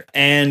together.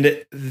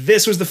 And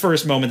this was the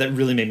first moment that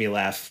really made me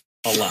laugh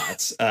a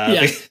lot,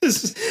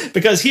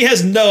 because he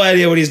has no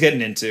idea what he's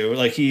getting into.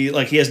 He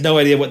has no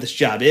idea what this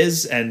job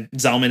is, and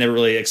Zalman never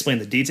really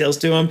explained the details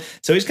to him.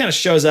 So he just kind of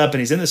shows up,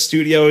 and he's in the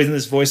studio, he's in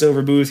this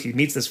voiceover booth, he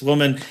meets this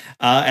woman,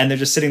 and they're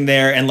just sitting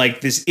there, and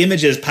like these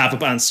images pop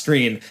up on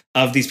screen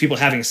of these people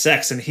having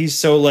sex, and he's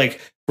so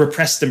like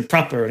repressed and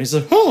proper, and he's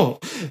like, oh,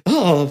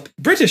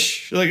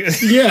 British, like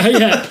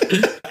yeah.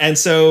 And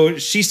so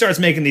she starts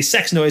making these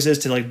sex noises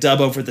to like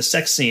dub over the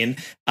sex scene,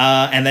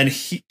 and then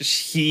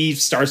he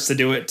starts to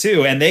do it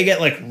too, and they get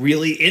like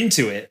really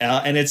into it,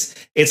 and it's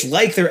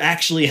like they're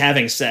actually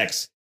having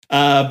sex,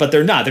 but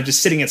they're not. They're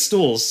just sitting at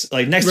stools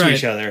like next to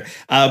each other,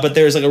 but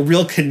there's like a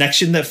real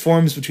connection that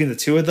forms between the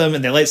two of them,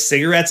 and they light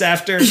cigarettes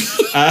after.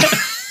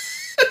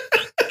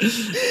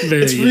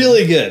 It's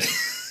really good.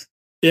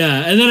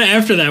 Yeah, and then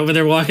after that, when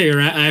they're walking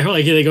around,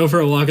 they go for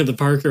a walk at the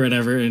park or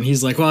whatever, and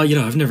he's like, well,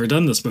 I've never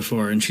done this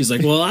before. And she's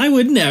like, well, I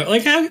wouldn't have.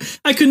 Like,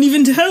 I couldn't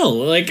even tell.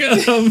 Like,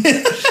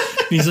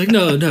 He's like,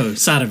 no,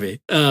 sodomy.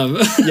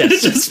 Yes.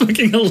 It's just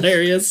fucking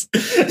hilarious.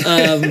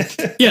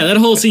 Yeah, that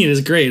whole scene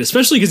is great,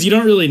 especially because you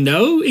don't really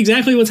know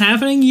exactly what's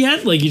happening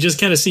yet. Like, you just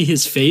kind of see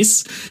his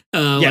face,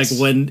 Yes. like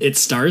when it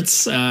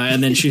starts,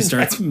 and then she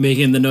starts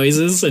making the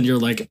noises, and you're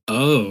like,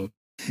 oh,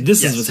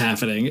 this is what's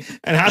happening.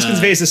 And Hoskins'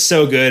 face is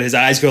so good. His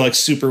eyes go like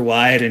super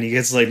wide, and he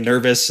gets like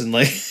nervous and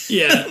like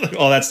Yeah. like,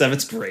 all that stuff.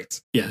 It's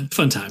great. Yeah,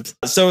 fun times.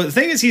 So the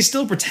thing is, he's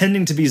still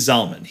pretending to be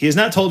Zalman. He has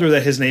not told her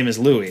that his name is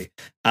Louis.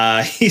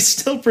 He's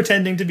still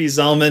pretending to be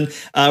Zalman.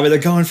 Where they're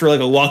going for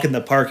like a walk in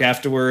the park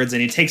afterwards,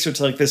 and he takes her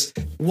to like this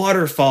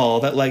waterfall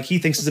that like he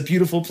thinks is a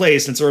beautiful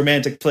place and it's a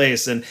romantic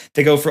place, and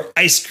they go for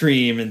ice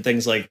cream and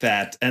things like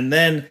that. And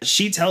then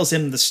she tells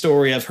him the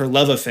story of her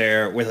love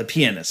affair with a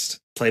pianist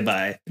played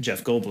by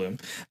Jeff Goldblum.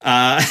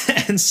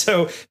 And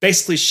so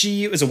basically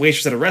she was a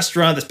waitress at a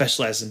restaurant that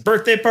specializes in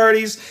birthday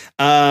parties.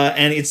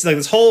 And it's like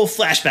this whole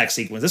flashback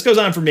sequence. This goes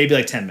on for maybe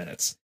like 10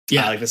 minutes.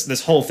 Yeah. Like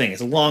this whole thing.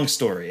 It's a long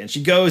story. And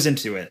she goes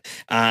into it.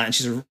 And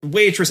she's a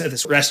waitress at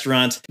this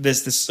restaurant.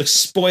 This like,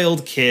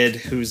 spoiled kid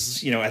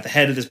who's, at the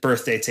head of this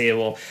birthday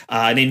table,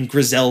 named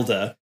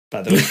Griselda,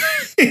 by the way.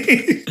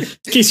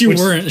 In case you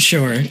weren't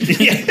sure.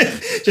 Yeah,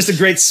 just a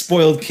great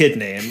spoiled kid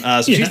name.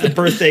 So she's the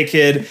birthday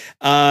kid,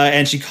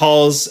 and she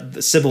calls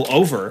Sybil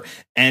over,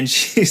 and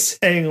she's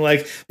saying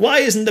like, "Why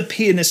isn't the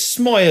pianist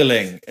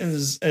smiling?" And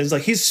it's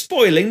like, "He's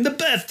spoiling the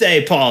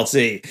birthday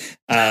party."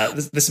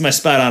 This is my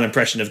spot-on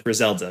impression of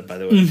Griselda, by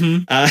the way.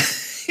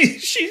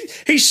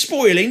 Mm-hmm. He's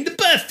spoiling the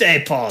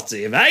birthday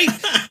party, mate.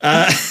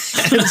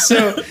 And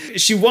so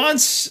she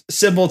wants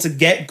Sybil to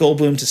get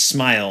Goldblum to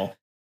smile.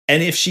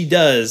 And if she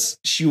does,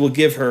 she will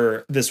give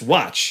her this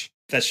watch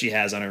that she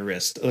has on her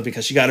wrist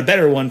because she got a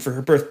better one for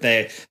her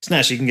birthday. So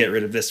now she can get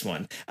rid of this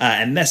one.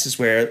 And this is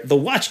where the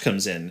watch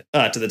comes in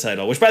to the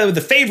title, which, by the way,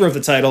 the favor of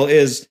the title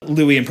is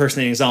Louis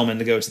impersonating Zalman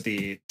to go to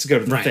the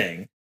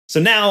thing.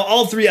 So now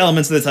all three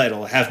elements of the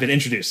title have been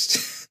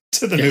introduced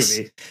to the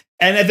movie.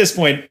 And at this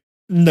point,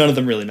 none of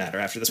them really matter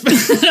after this.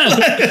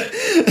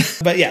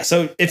 But yeah,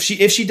 so if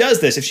she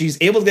does this, if she's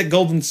able to get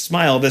Goldblum to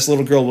smile, this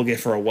little girl will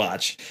give her a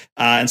watch.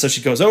 And so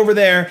she goes over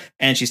there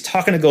and she's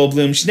talking to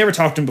Goldblum. She's never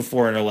talked to him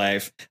before in her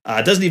life.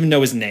 Doesn't even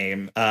know his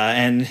name.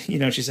 And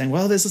she's saying,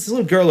 well, there's this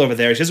little girl over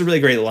there. She has a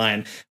really great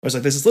line. I was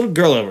like, there's this little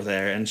girl over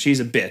there and she's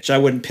a bitch. I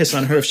wouldn't piss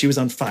on her if she was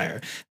on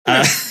fire.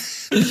 But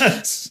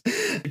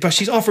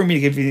she's offering me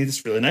to give you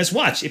this really nice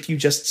watch if you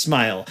just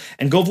smile.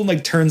 And Goldblum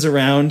like turns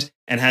around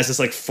and has this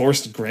like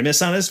forced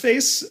grimace on his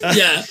face.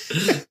 Yeah.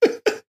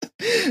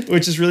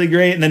 Which is really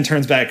great. And then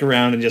turns back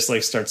around and just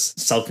like starts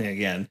sulking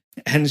again.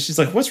 And she's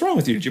like, what's wrong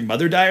with you? Did your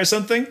mother die or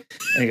something?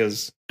 And he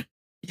goes,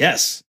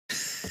 yes.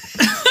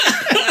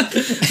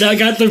 That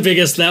got the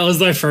biggest. That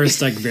was my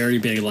first like very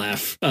big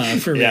laugh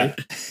for me.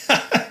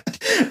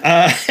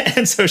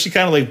 And so she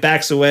kind of like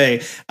backs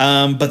away.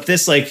 But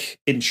this like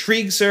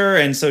intrigues her.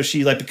 And so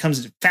she like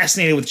becomes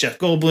fascinated with Jeff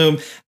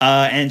Goldblum.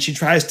 And she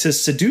tries to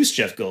seduce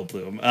Jeff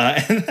Goldblum.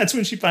 And that's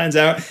when she finds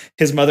out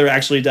his mother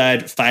actually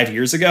died 5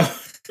 years ago.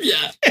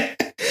 Yeah.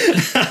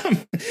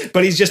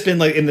 But he's just been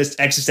like in this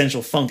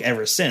existential funk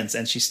ever since,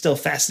 and she's still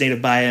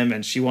fascinated by him,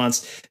 and she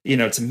wants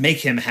to make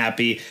him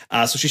happy.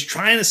 So she's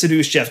trying to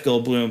seduce Jeff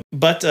Goldblum,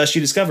 but she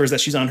discovers that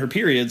she's on her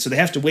period, so they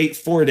have to wait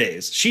 4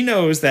 days. She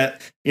knows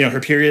that her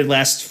period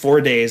lasts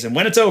 4 days, and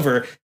when it's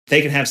over,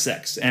 they can have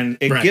sex, and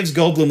it gives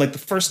Goldblum like the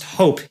first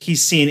hope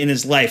he's seen in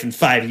his life in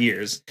 5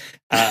 years.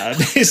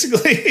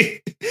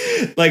 Basically,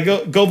 like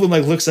Goldblum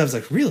like looks up, is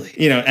like, really,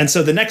 and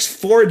so the next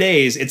 4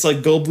 days, it's like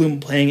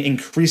Goldblum playing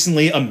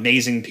increasingly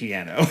amazing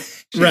piano.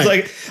 She's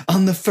like,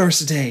 on the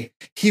first day,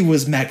 he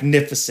was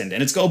magnificent,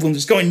 and it's Goldblum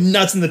just going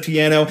nuts in the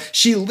piano.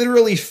 She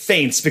literally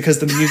faints because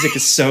the music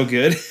is so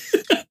good.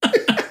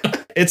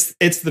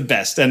 It's the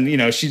best, and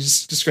she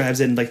just describes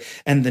it like,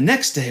 and the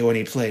next day when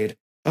he played,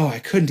 oh, I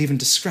couldn't even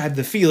describe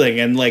the feeling.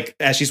 And like,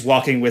 as she's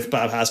walking with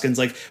Bob Hoskins,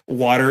 like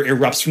water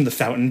erupts from the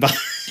fountain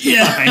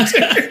behind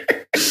her.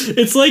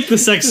 It's like the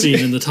sex scene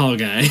in The Tall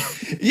Guy.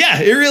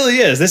 Yeah, it really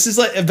is. This is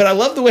like, but I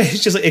love the way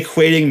it's just like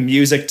equating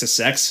music to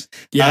sex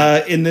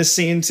in this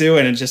scene too.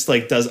 And it just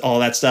like does all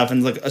that stuff.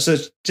 And like, so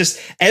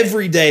just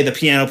every day the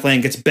piano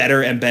playing gets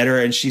better and better.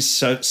 And she's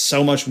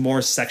so much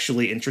more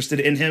sexually interested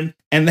in him.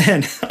 And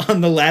then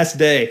on the last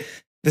day,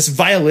 this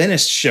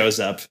violinist shows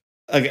up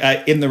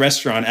in the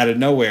restaurant out of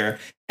nowhere,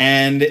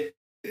 and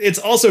it's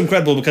also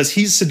incredible because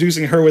he's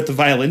seducing her with the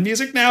violin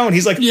music now, and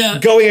he's like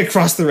going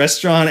across the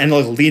restaurant and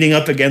like leaning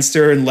up against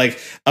her and like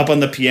up on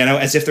the piano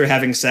as if they're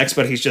having sex,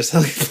 but he's just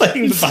like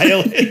playing the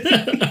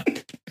violin.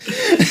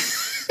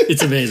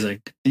 It's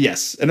amazing.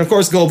 Yes. And of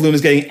course, Goldblum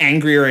is getting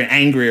angrier and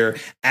angrier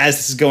as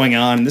this is going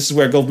on. And this is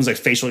where Goldblum's like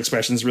facial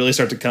expressions really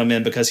start to come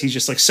in because he's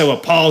just like so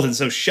appalled and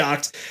so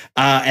shocked.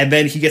 And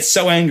then he gets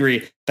so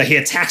angry that he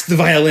attacks the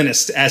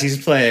violinist as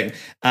he's playing,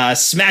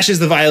 smashes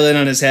the violin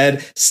on his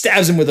head,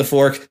 stabs him with a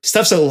fork,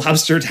 stuffs a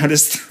lobster down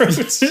his throat.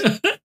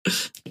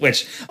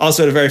 Which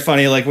also very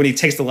funny, like when he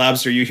takes the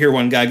lobster, you hear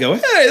one guy go,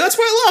 "Hey, that's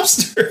my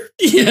lobster."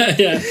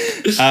 Yeah.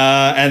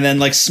 And then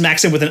like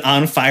smacks him with an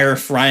on fire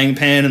frying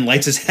pan and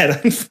lights his head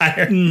on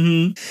fire.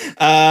 Mm-hmm.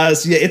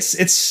 So yeah,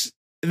 it's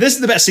This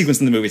is the best sequence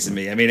in the movie to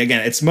me. I mean,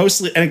 again, it's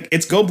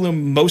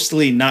Goldblum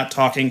mostly not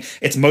talking.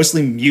 It's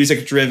mostly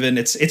music driven.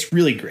 It's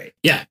really great.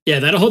 Yeah,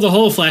 the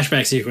whole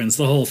flashback sequence,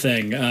 the whole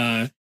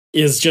thing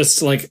is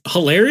just like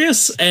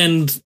hilarious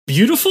and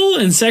beautiful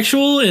and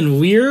sexual and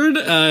weird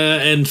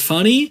and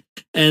funny.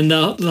 And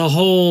the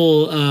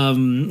whole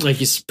like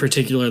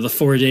particular the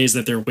 4 days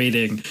that they're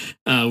waiting,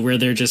 where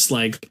they're just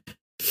like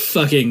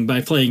fucking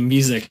by playing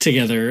music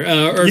together,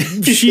 or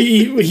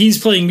he's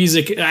playing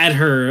music at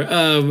her,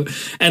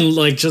 and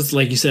like just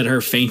like you said, her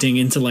fainting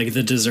into like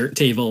the dessert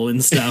table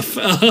and stuff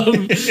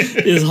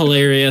is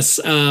hilarious.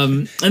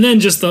 And then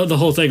just the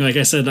whole thing, like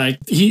I said, like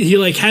he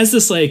like has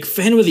this like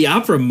Phantom of the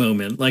Opera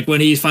moment, like when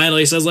he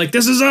finally says like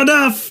this is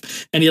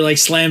enough, and he like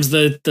slams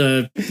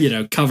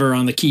the cover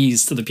on the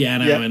keys to the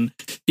piano, and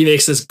he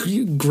makes this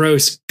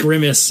gross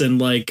grimace and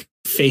like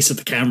face at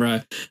the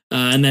camera,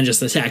 and then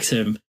just attacks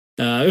him.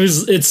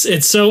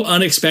 It's so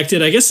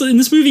unexpected. I guess in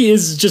this movie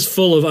is just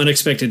full of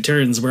unexpected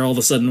turns where all of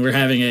a sudden we're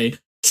having a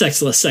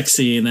sexless sex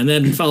scene and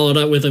then followed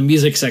up with a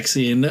music sex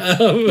scene.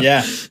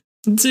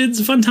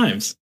 It's fun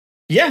times.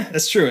 Yeah,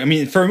 that's true. I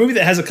mean, for a movie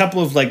that has a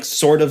couple of like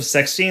sort of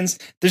sex scenes,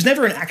 there's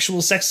never an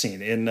actual sex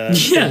scene in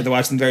The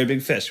Watched and Very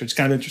Big Fish, which is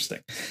kind of interesting.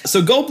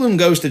 So Goldblum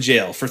goes to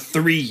jail for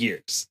 3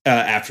 years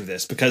after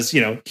this because,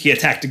 he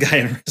attacked a guy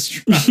in a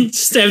restaurant. He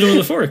stabbed him with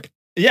a fork.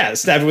 Yeah,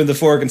 stabbed him with a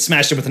fork and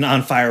smashed him with an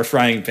on-fire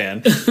frying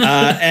pan.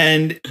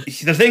 And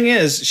the thing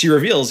is, she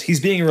reveals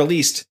he's being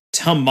released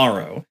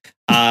tomorrow.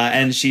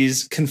 And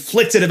she's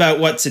conflicted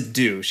about what to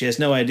do. She has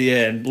no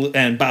idea.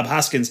 And Bob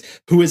Hoskins,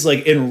 who is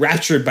like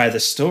enraptured by the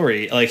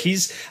story, like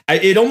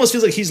it almost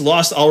feels like he's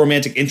lost all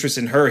romantic interest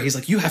in her. He's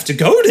like, you have to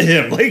go to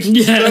him. Like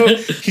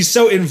he's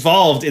so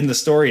involved in the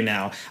story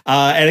now.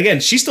 And again,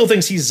 she still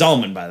thinks he's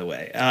Zalman, by the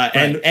way,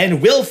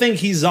 and will think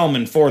he's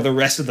Zalman for the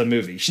rest of the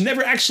movie. She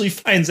never actually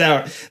finds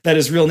out that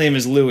his real name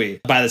is Louis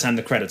by the time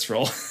the credits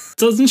roll.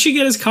 Doesn't she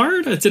get his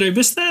card? Did I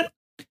miss that?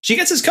 She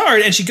gets his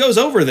card and she goes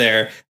over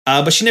there,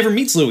 but she never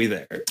meets Louis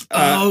there.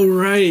 Oh,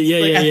 right.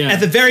 Yeah. At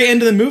the very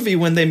end of the movie,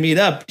 when they meet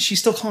up, she's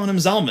still calling him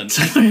Zalman.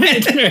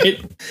 Right.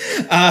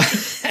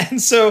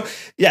 And so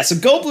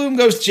Goldblum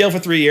goes to jail for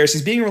 3 years.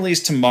 He's being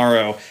released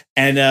tomorrow.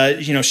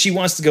 And, she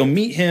wants to go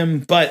meet him,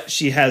 but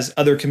she has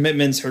other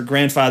commitments. Her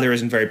grandfather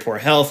is in very poor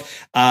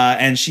health.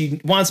 And she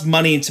wants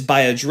money to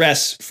buy a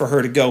dress for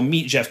her to go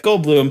meet Jeff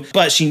Goldblum,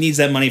 but she needs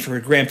that money for her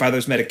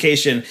grandfather's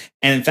medication.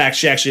 And in fact,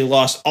 she actually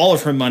lost all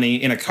of her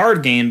money in a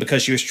card game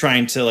because she was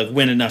trying to like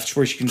win enough to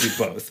where she can do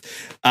both.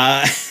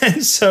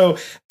 And so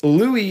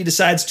Louis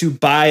decides to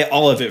buy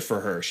all of it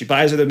for her. She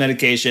buys her the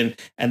medication,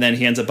 and then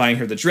he ends up buying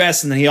her the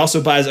dress. And then he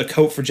also buys a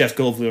coat for Jeff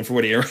Goldblum for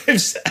when he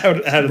arrives out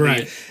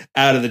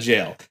of the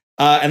jail.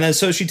 And then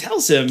so she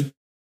tells him,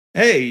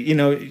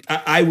 hey,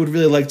 I would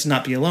really like to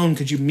not be alone.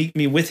 Could you meet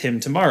me with him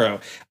tomorrow?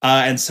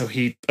 And so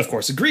he, of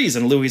course, agrees.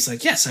 And Louis is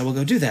like, yes, I will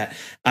go do that.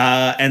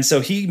 And so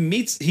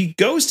he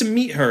goes to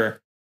meet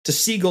her to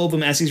see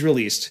Goldblum as he's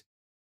released,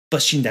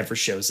 but she never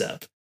shows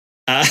up.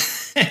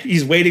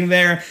 He's waiting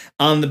there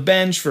on the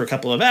bench for a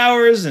couple of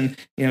hours, and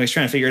he's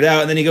trying to figure it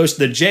out. And then he goes to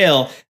the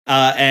jail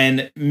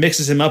and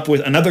mixes him up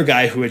with another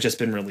guy who had just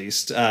been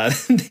released.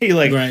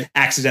 They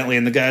accidentally,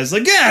 and the guy's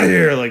like, "Get out of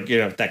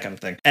here!" That kind of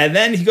thing. And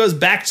then he goes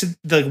back to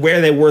where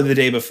they were the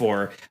day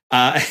before.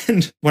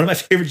 And one of my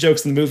favorite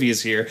jokes in the movie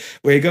is here,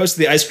 where he goes to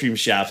the ice cream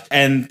shop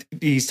and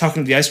he's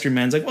talking to the ice cream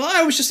man. He's like, "Well,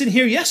 I was just in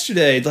here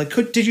yesterday. Like,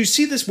 did you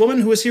see this woman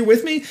who was here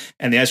with me?"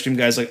 And the ice cream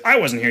guy's like, "I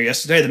wasn't here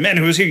yesterday. The man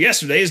who was here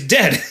yesterday is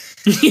dead."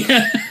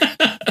 Yeah.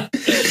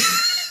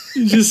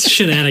 Just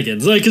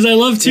shenanigans, because I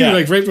love too,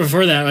 right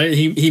before that, right,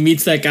 he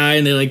meets that guy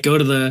and they like go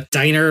to the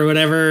diner or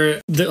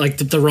whatever,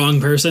 the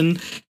wrong person,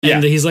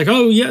 and he's like,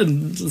 oh yeah,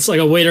 it's like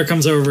a waiter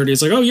comes over and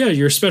he's like, oh yeah,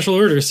 your special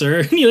order, sir,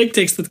 and he like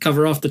takes the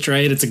cover off the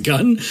tray and it's a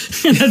gun,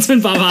 and that's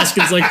when Bob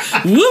Hoskins like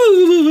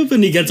whoop,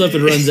 and he gets up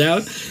and runs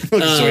out,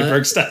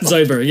 Zoidberg style.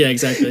 Zoidberg, yeah,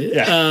 exactly.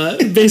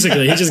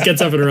 Basically he just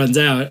gets up and runs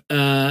out,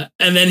 and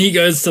then he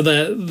goes to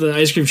the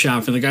ice cream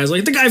shop and the guy's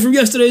like, the guy from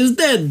yesterday is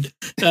dead.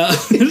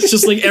 It's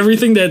just like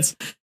everything that's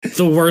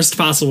the worst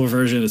possible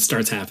version, it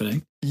starts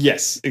happening.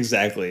 Yes,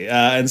 exactly.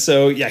 And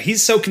so,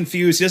 he's so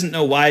confused. He doesn't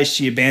know why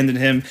she abandoned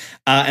him.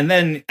 And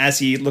then as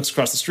he looks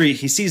across the street,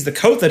 he sees the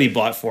coat that he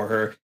bought for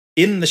her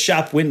in the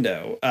shop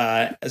window.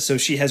 So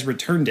she has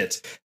returned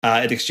it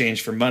in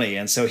exchange for money.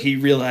 And so he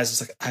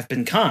realizes, like, I've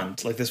been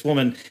conned. Like, this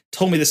woman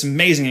told me this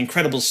amazing,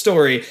 incredible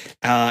story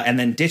and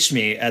then ditched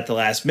me at the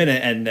last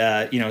minute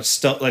and,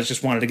 still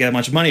just wanted to get a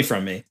bunch of money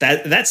from me.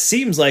 That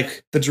seems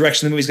like the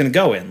direction the movie's going to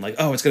go in. Like,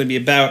 it's going to be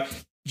about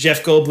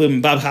Jeff Goldblum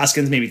and Bob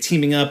Hoskins maybe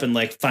teaming up and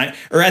like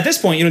or at this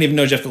point you don't even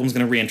know Jeff Goldblum's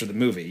going to re-enter the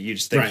movie. You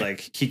just think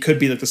like he could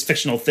be like this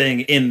fictional thing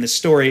in the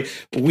story.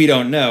 We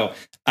don't know.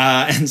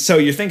 And so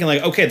you're thinking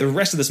like, okay, the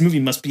rest of this movie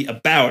must be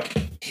about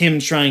him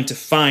trying to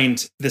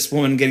find this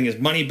woman, getting his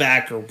money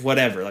back or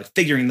whatever, like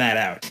figuring that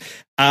out.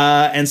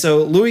 And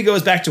so Louis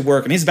goes back to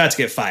work and he's about to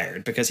get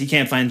fired because he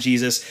can't find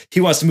Jesus.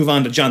 He wants to move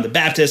on to John the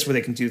Baptist where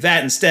they can do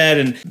that instead.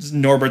 And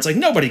Norbert's like,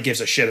 nobody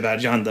gives a shit about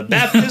John the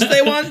Baptist.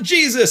 They want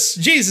Jesus.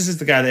 Jesus is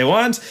the guy they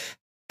want.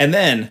 And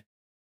then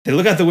they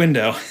look out the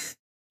window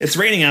It's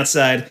raining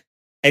outside,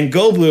 and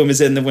Goldblum is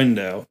in the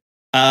window.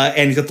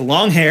 And he's got the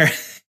long hair,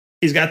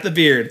 he's got the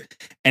beard,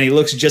 and he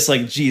looks just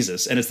like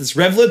Jesus. And it's this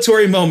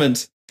revelatory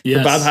moment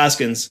for Bob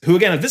Hoskins, who,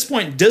 again, at this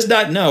point, does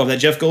not know that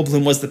Jeff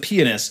Goldblum was the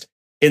pianist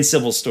in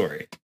Sybil's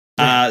story.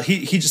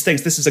 He just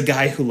thinks this is a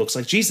guy who looks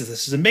like Jesus.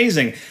 This is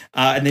amazing.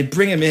 And they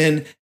bring him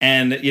in,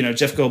 and,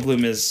 Jeff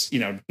Goldblum is,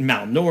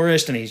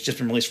 malnourished, and he's just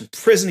been released from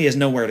prison. He has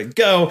nowhere to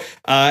go.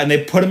 And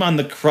they put him on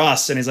the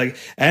cross, and he's like,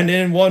 and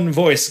in one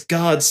voice,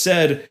 God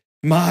said,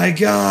 "My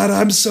God,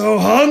 I'm so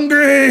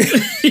hungry."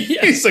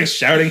 He's like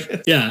shouting.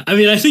 Yeah. I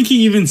mean, I think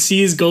he even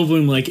sees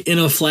Goldblum like in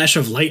a flash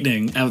of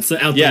lightning out the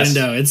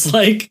window. It's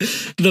like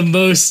the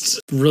most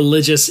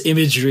religious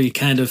imagery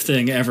kind of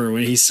thing ever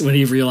when he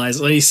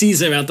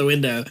sees him out the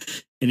window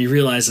and he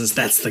realizes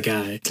that's the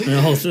guy.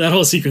 And that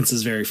whole sequence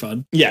is very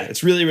fun. Yeah,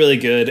 it's really, really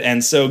good.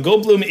 And so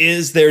Goldblum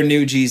is their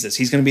new Jesus.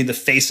 He's going to be the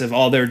face of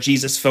all their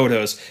Jesus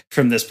photos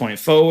from this point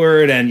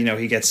forward. And,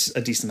 he gets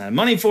a decent amount of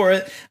money for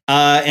it.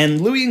 And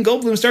Louis and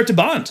Goldblum start to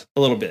bond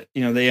a little bit.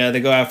 They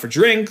go out for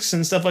drinks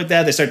and stuff like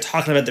that. They start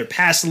talking about their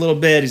past a little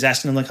bit. He's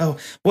asking them like, "Oh,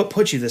 what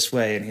put you this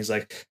way?" And he's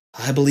like,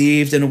 "I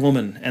believed in a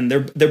woman." And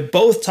they're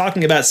both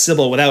talking about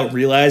Sybil without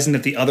realizing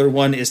that the other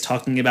one is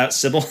talking about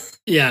Sybil.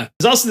 Yeah.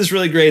 There's also this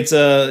really great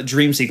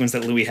dream sequence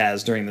that Louis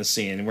has during this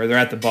scene where they're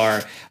at the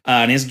bar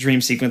and he has a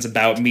dream sequence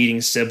about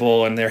meeting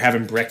Sybil and they're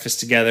having breakfast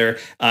together.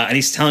 And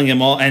he's telling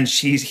him all, and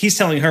he's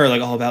telling her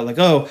like all about like,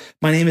 "Oh,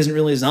 my name isn't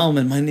really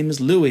Zalman. My name is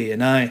Louis.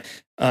 And I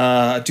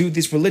do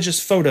these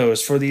religious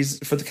photos for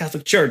the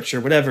Catholic Church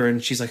or whatever."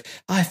 And she's like,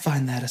 "I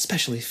find that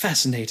especially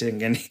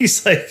fascinating." And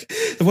he's like,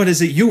 "What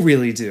is it you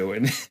really do?"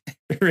 And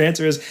her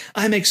answer is,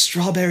 "I make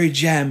strawberry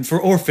jam for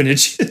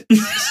orphanages."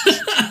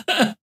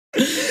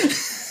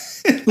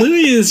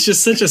 Louis is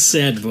just such a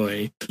sad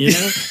boy,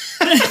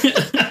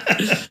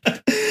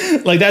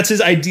 Like that's his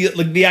ideal,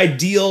 like the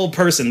ideal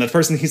person, the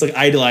person he's like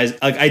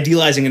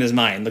idealizing in his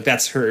mind. Like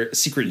that's her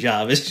secret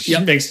job is she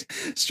makes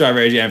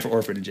strawberry jam for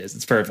orphanages.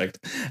 It's perfect.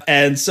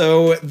 And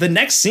so the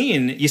next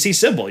scene, you see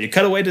Sybil. You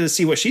cut away to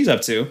see what she's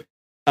up to,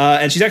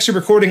 and she's actually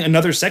recording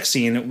another sex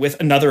scene with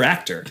another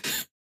actor,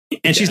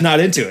 and she's not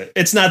into it.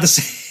 It's not the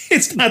same.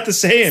 It's not the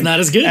same. It's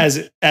not as good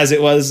as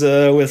it was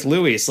with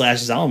Louis /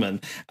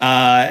 Zalman.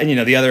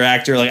 And the other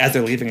actor, like as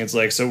they're leaving, it's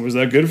like, "So was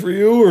that good for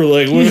you?" Or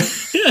like,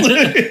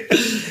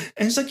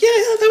 and it's like, yeah,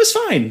 that was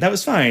fine. That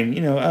was fine.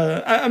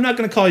 I'm not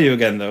going to call you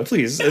again though,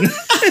 please. Which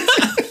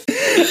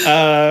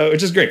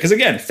is great because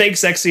again, fake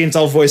sex scenes,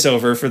 all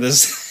voiceover for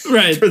this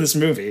for this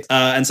movie.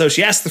 And so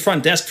she asks the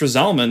front desk for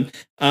Zalman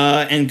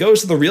and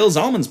goes to the real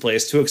Zalman's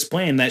place to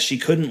explain that she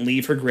couldn't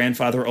leave her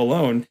grandfather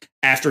alone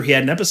after he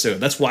had an episode.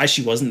 That's why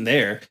she wasn't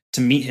there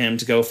to meet him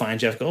to go find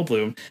Jeff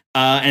Goldblum.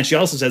 And she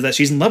also says that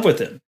she's in love with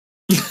him.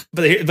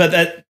 but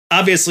that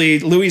obviously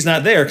Louis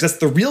not there because that's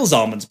the real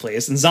Zalman's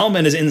place, and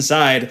Zalman is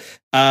inside,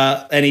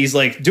 and he's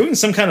like doing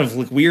some kind of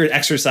like weird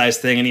exercise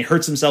thing, and he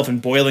hurts himself in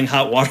boiling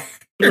hot water.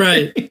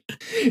 Right.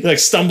 He like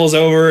stumbles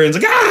over and is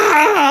like,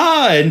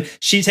 "Ah!" And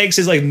she takes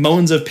his like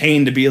moans of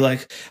pain to be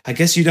like, "I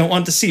guess you don't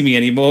want to see me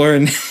anymore."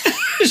 And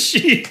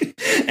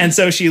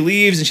so she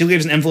leaves, and she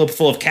leaves an envelope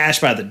full of cash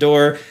by the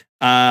door.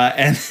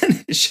 And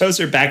then it shows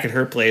her back at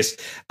her place,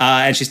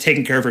 and she's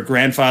taking care of her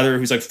grandfather,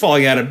 who's like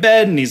falling out of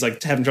bed, and he's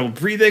like having trouble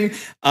breathing.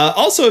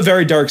 Also a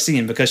very dark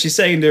scene because she's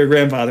saying to her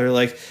grandfather,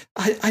 like,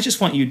 I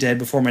just want you dead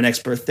before my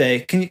next birthday.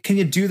 Can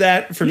you do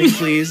that for me,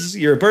 please?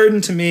 You're a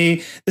burden to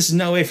me. This is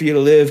no way for you to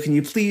live. Can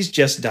you please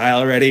just die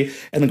already?"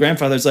 And the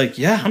grandfather's like,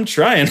 "Yeah, I'm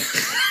trying."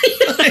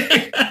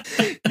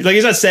 like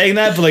he's not saying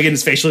that, but like in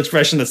his facial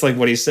expression, that's like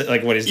what he's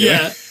doing.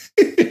 Yeah.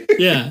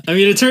 Yeah, I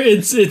mean,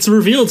 it's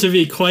revealed to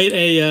be quite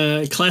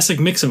a classic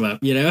mix-em-up,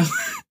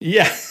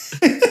 Yeah.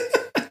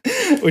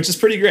 Which is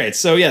pretty great.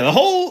 So yeah, the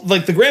whole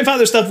like the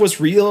grandfather stuff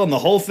was real, and the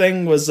whole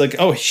thing was like,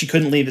 oh, she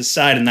couldn't leave his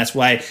side, and that's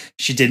why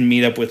she didn't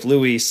meet up with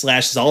Louis /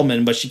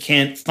 Zalman, but she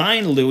can't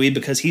find Louis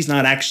because he's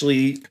not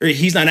actually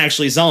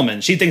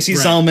Zalman. She thinks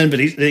he's Zalman, but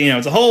he's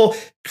it's a whole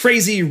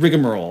crazy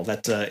rigmarole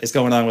that is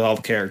going on with all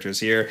the characters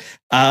here.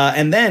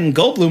 And then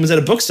Goldblum is at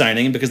a book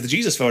signing because the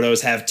Jesus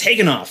photos have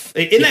taken off.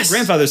 In that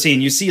grandfather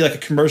scene, you see like a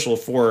commercial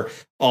for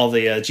all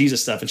the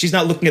Jesus stuff, and she's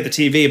not looking at the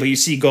TV, but you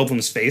see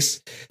Goldblum's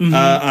face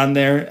on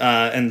there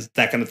and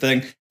that kind of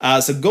thing.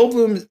 So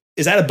Goldblum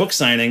is at a book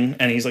signing,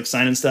 and he's like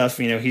signing stuff.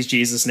 He's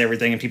Jesus and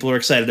everything, and people are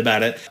excited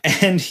about it.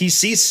 And he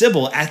sees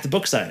Sybil at the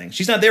book signing.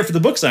 She's not there for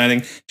the book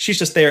signing. She's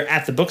just there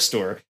at the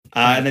bookstore.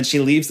 And then she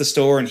leaves the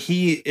store, and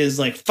he is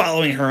like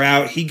following her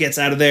out. He gets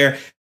out of there.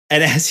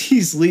 And as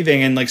he's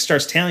leaving and like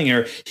starts tailing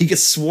her, he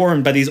gets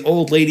swarmed by these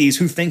old ladies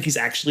who think he's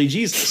actually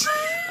Jesus.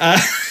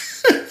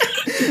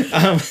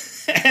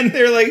 And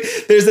they're like,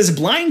 there's this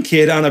blind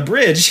kid on a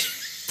bridge.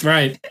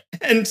 Right.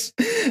 And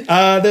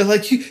they're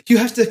like, you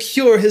have to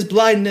cure his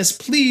blindness.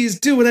 Please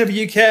do whatever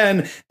you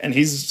can. And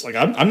he's like,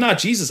 I'm not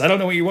Jesus. I don't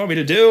know what you want me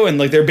to do. And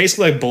like, they're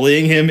basically like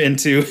bullying him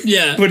into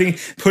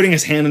putting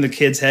his hand on the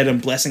kid's head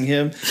and blessing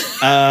him.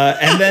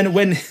 And then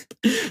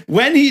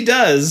when he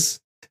does,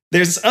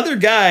 there's this other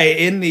guy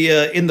in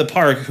the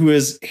park who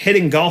is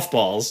hitting golf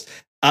balls.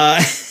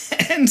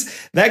 And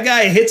that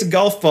guy hits a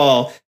golf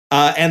ball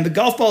and the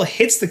golf ball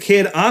hits the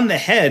kid on the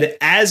head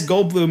as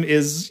Goldblum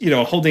is,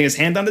 holding his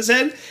hand on his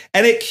head,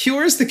 and it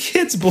cures the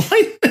kid's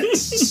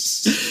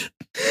blindness.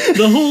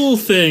 The whole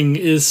thing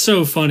is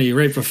so funny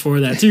right before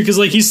that too, because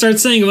he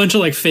starts saying a bunch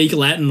of fake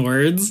Latin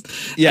words.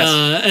 Yes,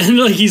 and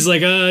he's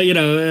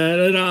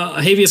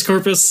habeas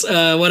corpus,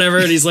 whatever,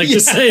 and he's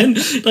just saying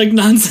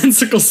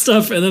nonsensical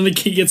stuff, and then the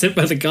kid gets hit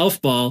by the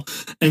golf ball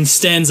and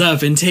stands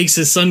up and takes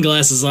his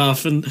sunglasses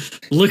off and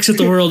looks at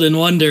the world in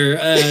wonder,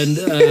 and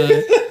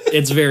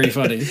it's very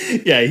funny.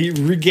 Yeah, he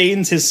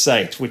regains his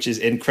sight, which is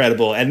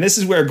incredible, and this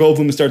is where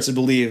Goldblum starts to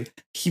believe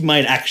he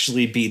might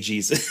actually be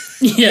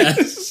Jesus. Yeah.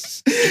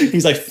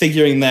 He's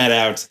figuring that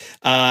out.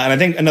 And I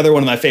think another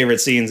one of my favorite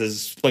scenes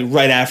is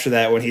right after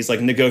that when he's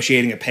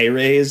negotiating a pay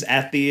raise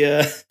at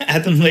the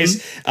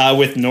place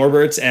with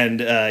Norbert, and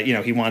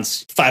he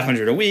wants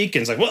 $500 a week,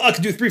 and it's well, I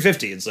could do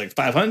 $350. It's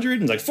 $500,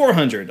 and it's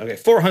 $400. Okay,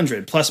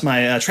 $400 plus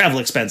my travel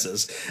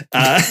expenses.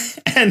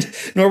 And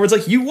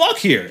Norbert's you walk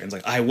here, and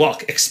it's I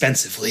walk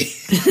expensively.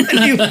 And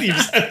he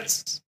leaves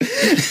out.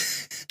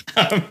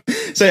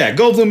 So yeah,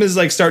 Goldblum is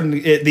it's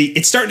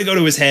starting to go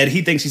to his head.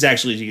 He thinks he's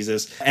actually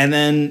Jesus. And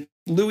then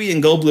Louis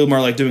and Goldblum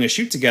are doing a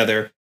shoot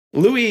together.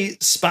 Louis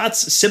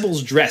spots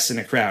Sybil's dress in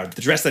a crowd,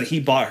 the dress that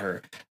he bought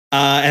her.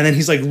 And then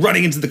he's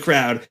running into the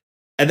crowd.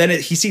 And then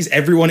he sees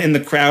everyone in the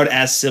crowd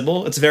as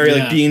Sybil. It's very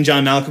being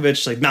John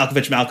Malkovich,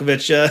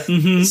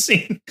 Malkovich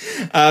scene,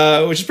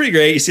 which is pretty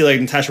great. You see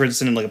Natasha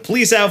Richardson in a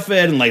police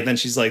outfit, and then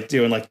she's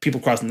doing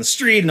people crossing the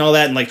street and all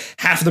that, and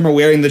half of them are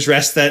wearing the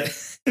dress that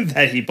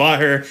he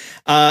bought her.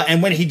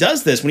 And when he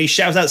does this, when he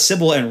shouts out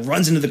Sybil and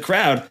runs into the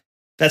crowd,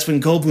 that's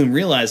when Goldblum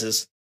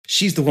realizes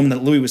she's the woman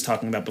that Louis was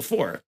talking about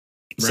before.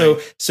 Right.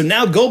 So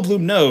now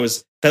Goldblum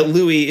knows that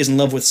Louis is in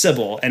love with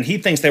Sybil, and he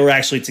thinks they were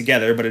actually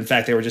together, but in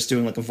fact they were just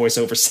doing a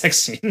voiceover sex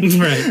scene.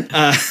 Right.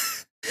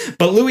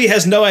 But Louis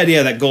has no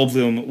idea that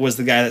Goldblum was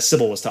the guy that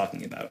Sybil was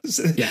talking about.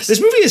 Yes.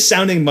 This movie is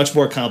sounding much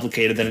more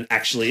complicated than it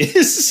actually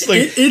is.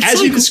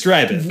 As you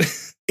describe it.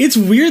 It's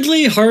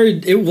weirdly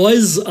hard. It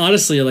was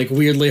honestly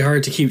weirdly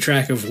hard to keep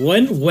track of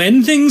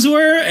when things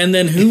were, and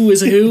then who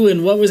was who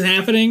and what was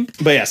happening.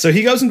 But yeah, so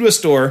he goes into a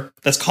store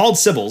that's called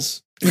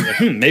Sybil's.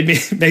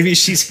 Maybe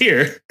she's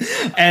here.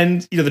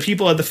 And the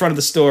people at the front of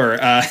the store,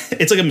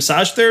 it's a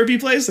massage therapy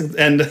place,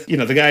 and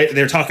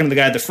they're talking to the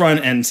guy at the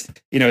front, and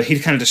he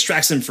kind of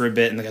distracts him for a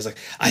bit, and the guy's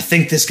I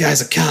think this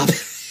guy's a cop.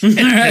 And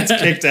gets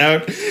kicked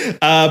out.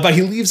 But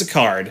he leaves a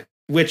card,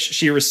 which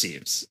she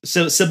receives.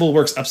 So Sybil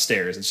works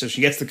upstairs, and so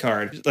she gets the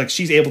card.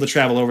 She's able to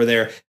travel over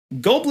there.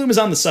 Goldblum is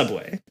on the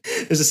subway.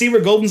 There's a scene where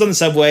Goldblum's on the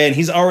subway, and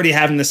he's already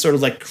having this sort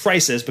of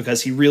crisis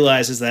because he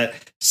realizes that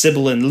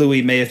Sybil and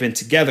Louis may have been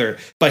together,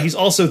 but he's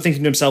also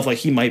thinking to himself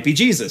he might be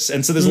Jesus.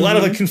 And so there's a lot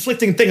of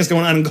conflicting things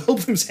going on in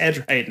Goldblum's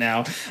head right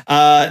now.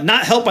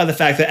 Not helped by the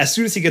fact that as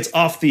soon as he gets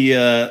off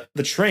the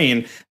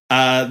train,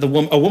 a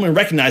woman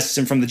recognizes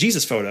him from the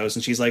Jesus photos,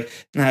 and she's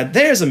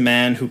there's a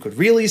man who could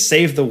really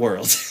save the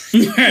world.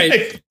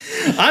 Right.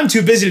 I'm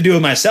too busy to do it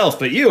myself,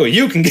 but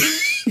you can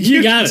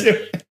you got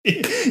it.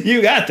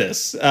 You got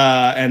this.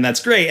 And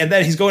that's great. And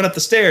then he's going up the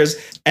stairs,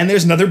 and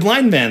there's another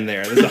blind man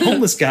there. There's a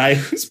homeless guy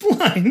who's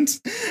blind,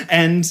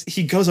 and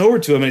he goes over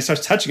to him and he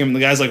starts touching him, and the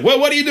guy's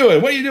what are you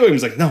doing? What are you doing?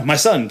 He's no, my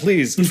son,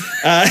 please.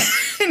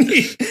 And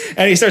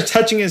he starts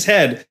touching his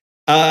head.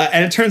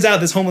 And it turns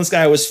out this homeless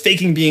guy was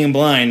faking being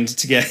blind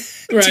to get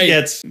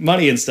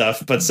money and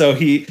stuff. But so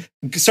he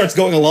starts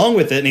going along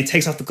with it, and he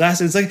takes off the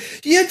glasses.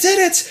 It's you did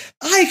it!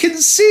 I can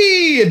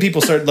see! And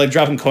people start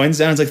dropping coins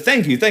down. It's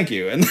thank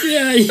you. And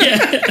yeah.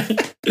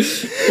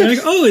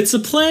 They're oh, it's a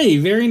play.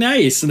 Very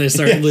nice. And they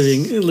start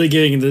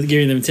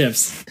giving them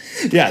tips.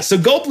 Yeah, so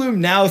Goldblum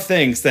now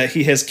thinks that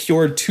he has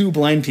cured two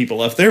blind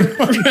people of their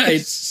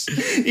minds.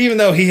 Right. Even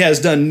though he has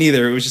done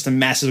neither. It was just a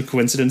massive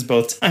coincidence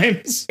both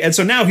times. And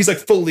so now he's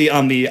fully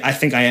on the I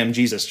think I am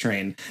Jesus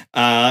train.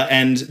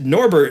 And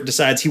Norbert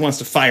decides he wants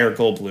to fire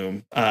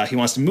Goldblum. He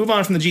wants to move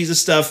on from the Jesus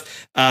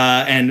stuff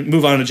and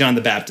move on to John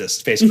the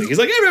Baptist, basically. He's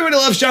everybody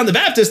loves John the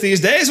Baptist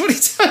these days. What are you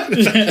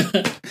talking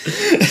about?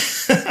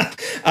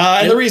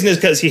 And the reason is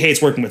because he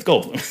hates working with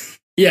Goldblum.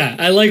 Yeah,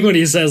 I like when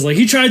he says,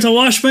 he tried to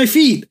wash my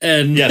feet.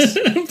 And yes.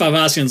 Bob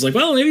Hoskins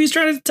well, maybe he's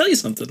trying to tell you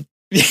something.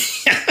 Yeah,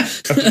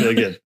 that's really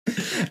good.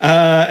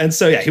 And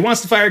so, he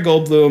wants to fire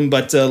Goldblum,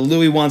 but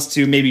Louis wants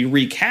to maybe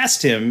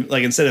recast him.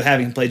 Instead of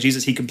having him play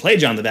Jesus, he can play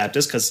John the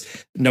Baptist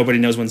because nobody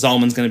knows when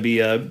Zalman's going to be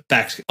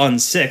back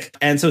unsick.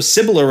 And so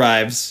Sybil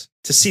arrives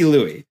to see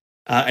Louis.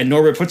 And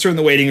Norbert puts her in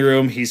the waiting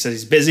room. He says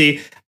he's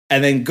busy.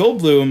 And then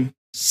Goldblum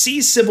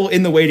sees Sybil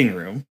in the waiting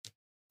room.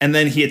 And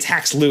then he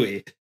attacks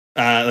Louis.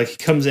 He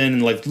comes in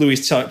and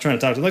Louis trying to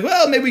talk to him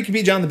well, maybe we could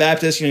be John the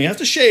Baptist. You have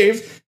to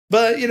shave.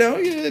 But,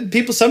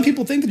 some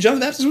people think that John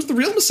the Baptist was the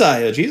real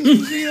Messiah.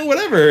 Jesus,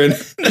 whatever. And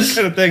that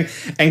kind of thing.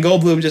 And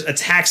Goldblum just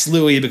attacks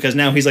Louis because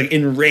now he's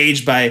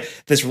enraged by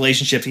this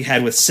relationship he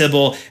had with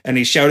Sybil. And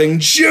he's shouting,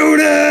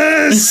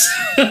 Judas!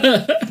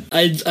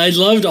 I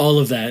loved all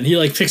of that. And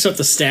he picks up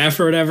the staff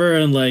or whatever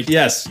and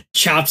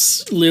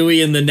chops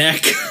Louis in the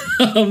neck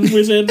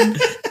with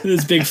it.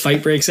 This big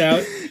fight breaks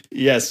out.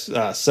 Yes,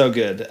 so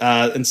good.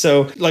 And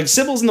so, like,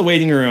 Sybil's in the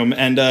waiting room,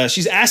 and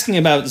she's asking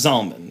about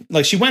Zalman.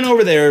 Like, she went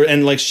over there,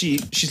 and like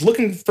she's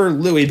looking for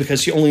Louis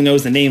because she only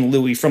knows the name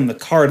Louis from the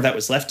card that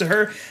was left to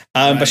her.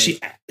 But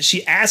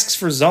she asks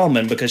for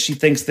Zalman because she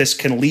thinks this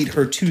can lead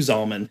her to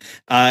Zalman.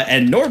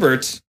 And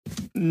Norbert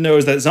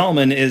knows that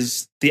Zalman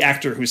is the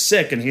actor who's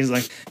sick, and he's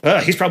like,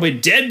 he's probably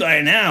dead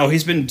by now.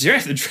 He's been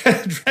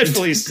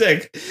dreadfully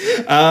sick.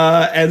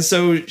 And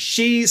so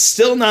she,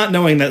 still not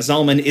knowing that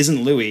Zalman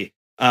isn't Louis,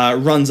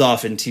 runs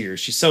off in tears.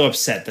 She's so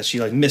upset that she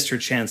like missed her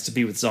chance to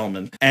be with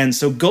Zalman. And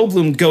so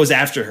Goldblum goes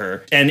after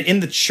her, and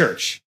in the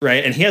church,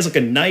 right? And he has like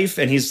a knife,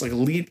 and he's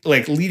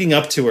like leading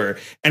up to her,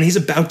 and he's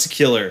about to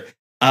kill her.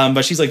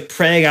 But she's like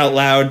praying out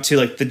loud to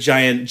like the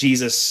giant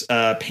Jesus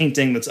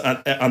painting that's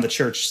on the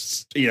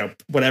church,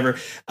 whatever.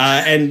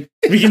 And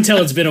we can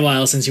tell it's been a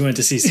while since you went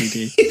to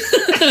CCD.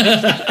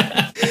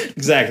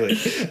 Exactly.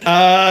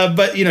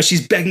 But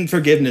she's begging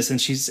forgiveness,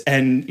 and she's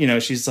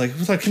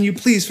like, can you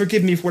please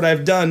forgive me for what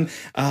I've done?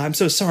 I'm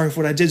so sorry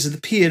for what I did to the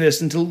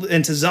pianist and to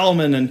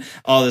Zalman and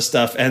all this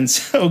stuff. And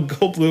so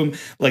Goldblum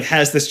like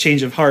has this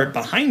change of heart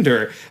behind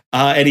her,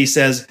 and he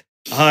says,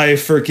 "I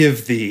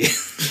forgive thee."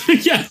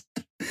 Yeah.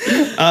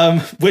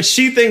 Which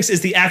she thinks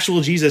is the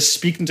actual Jesus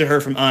speaking to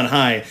her from on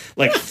high,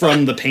 like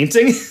from the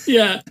painting.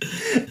 Yeah.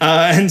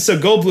 And so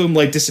Goldblum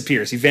like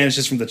disappears. He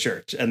vanishes from the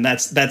church, and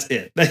that's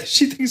it.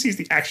 She thinks he's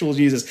the actual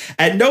Jesus.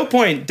 At no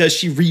point does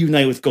she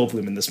reunite with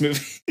Goldblum in this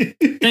movie.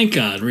 Thank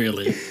God,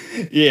 really.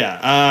 Yeah.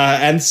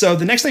 And so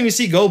the next time you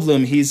see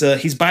Goldblum,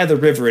 he's by the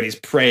river and he's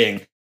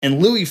praying,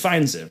 and Louis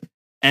finds him.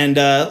 And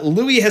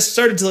Louis has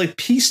started to like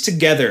piece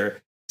together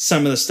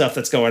some of the stuff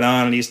that's going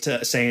on, and he's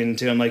saying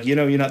to him like,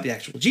 you're not the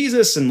actual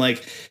Jesus, and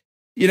like,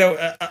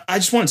 I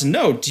just wanted to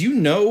know, do you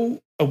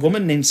know a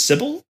woman named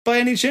Sybil by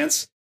any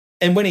chance?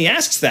 And when he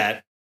asks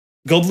that,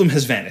 Goldblum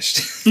has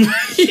vanished.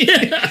 He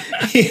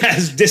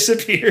has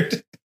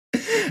disappeared.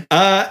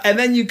 And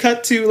then you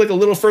cut to like a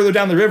little further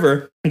down the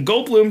river, and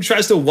Goldblum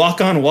tries to walk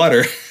on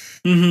water.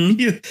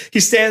 Mm-hmm. He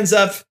stands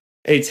up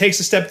and he takes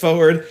a step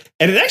forward,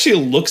 and it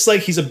actually looks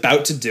like he's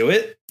about to do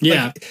it.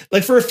 Yeah.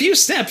 Like for a few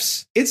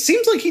steps, it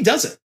seems like he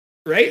does it.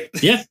 Right?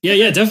 Yeah,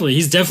 definitely.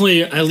 He's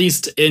definitely at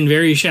least in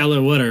very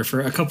shallow water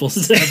for a couple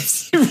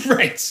steps.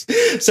 Right.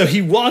 So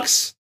he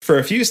walks for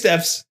a few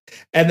steps,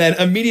 and then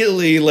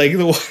immediately, like,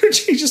 the water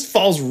he just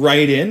falls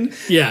right in.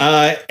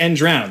 Yeah. And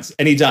drowns,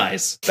 and he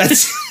dies.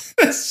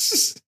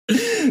 That's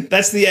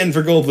the end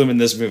for Goldblum in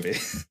this movie.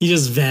 He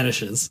just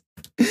vanishes.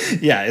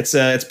 Yeah,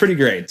 it's pretty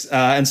great.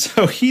 And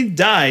so he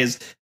dies.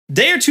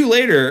 Day or two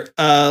later,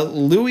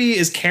 Louis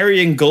is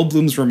carrying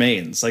Goldblum's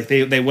remains. Like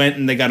they went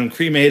and they got him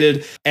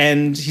cremated,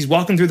 and he's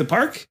walking through the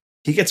park.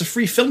 He gets a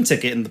free film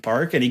ticket in the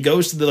park, and he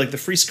goes to the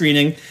free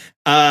screening.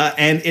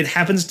 And it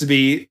happens to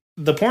be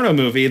the porno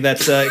movie that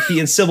he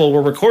and Sybil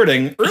were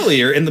recording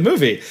earlier in the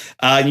movie.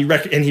 And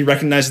he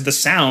recognizes the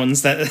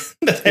sounds that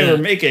they were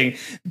making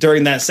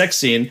during that sex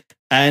scene.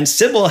 And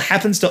Sybil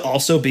happens to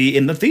also be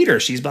in the theater.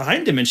 She's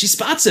behind him, and she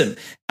spots him.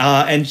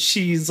 And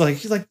he's like,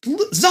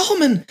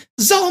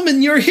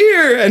 Zalman, you're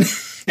here. And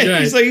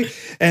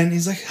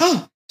he's like,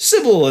 oh,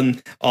 Sybil,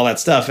 and all that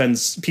stuff. And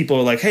people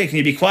are like, hey, can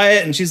you be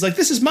quiet? And she's like,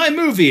 this is my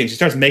movie. And she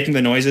starts making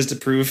the noises to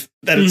prove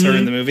that it's her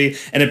in the movie.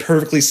 And it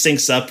perfectly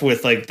syncs up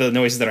with like the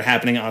noises that are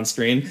happening on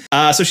screen.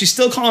 So she's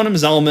still calling him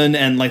Zalman,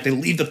 and like they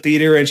leave the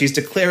theater, and she's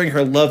declaring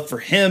her love for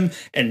him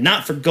and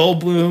not for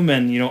Goldblum,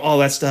 and all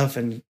that stuff.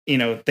 And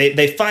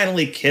they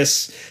finally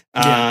kiss.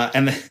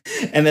 And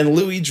then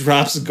Louis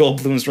drops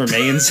Goldblum's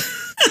remains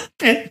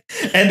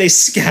and they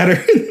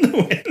scatter in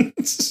the wind.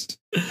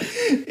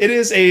 It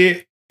is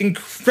a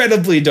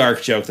incredibly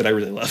dark joke that I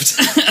really loved.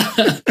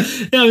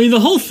 Yeah, I mean, the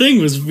whole thing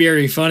was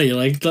very funny.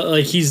 Like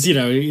he's,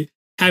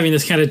 having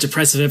this kind of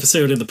depressive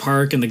episode in the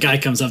park, and the guy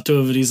comes up to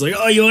him and he's like,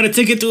 oh, you want a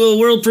ticket to a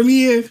world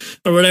premiere?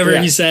 Or whatever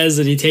he says,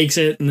 and he takes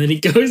it, and then he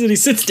goes and he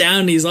sits down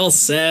and he's all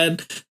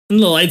sad, and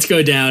the lights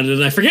go down,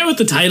 and I forget what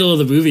the title of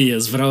the movie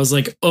is, but I was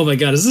like, oh my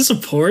God, is this a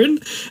porn?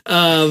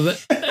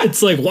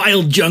 It's like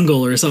Wild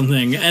Jungle or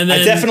something. And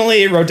then I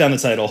definitely wrote down the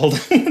title. Hold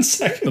on 1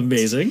 second.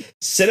 Amazing.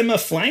 Cinema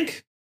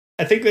Flank?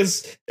 I think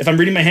this, if I'm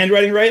reading my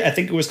handwriting right, I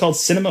think it was called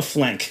Cinema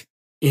Flank.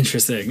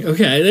 Interesting.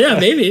 Okay. Yeah,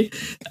 maybe.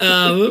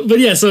 But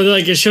yeah, so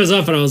like it shows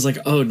up and I was like,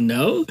 oh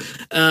no.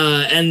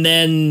 And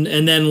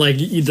then like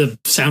the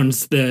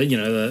sounds,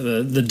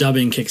 the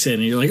dubbing kicks in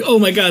and you're like, oh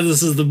my God,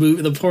 this is the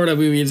movie, the porno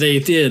movie they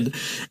did.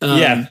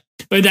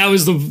 But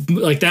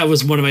that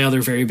was one of my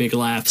other very big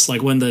laughs.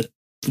 Like when I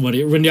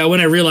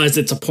realized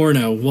it's a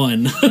porno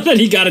one that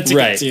he got a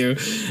ticket to,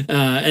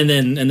 and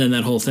then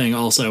that whole thing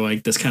also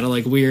like this kind of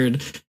like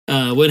weird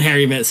When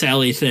Harry Met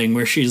Sally thing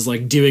where she's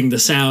like doing the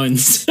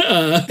sounds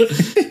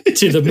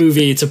to the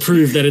movie to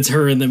prove that it's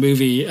her in the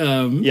movie.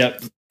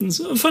 Yep,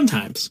 so fun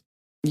times.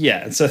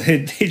 Yeah, so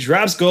he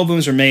drops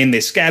Goldblum's remain.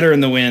 They scatter in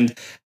the wind,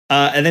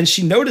 and then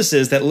she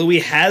notices that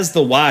Louis has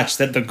the watch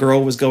that the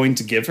girl was going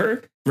to give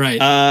her.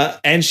 Right,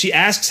 and she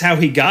asks how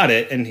he got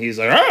it, and he's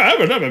like,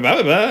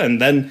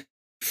 and then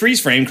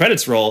freeze frame,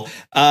 credits roll.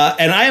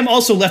 And I am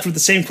also left with the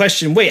same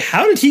question. Wait,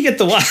 how did he get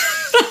the watch?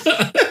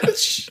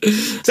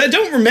 So I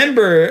don't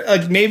remember,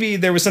 like, maybe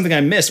there was something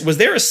I missed. Was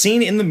there a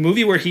scene in the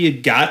movie where he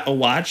had got a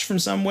watch from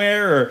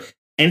somewhere or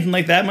anything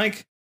like that,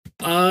 Mike?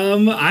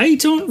 I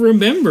don't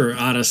remember,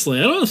 honestly.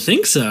 I don't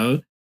think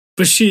so.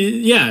 But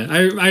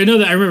I know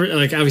that. I remember,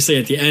 like, obviously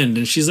at the end,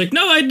 and she's like,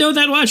 no, I'd know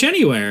that watch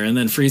anywhere. And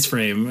then freeze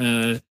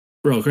frame,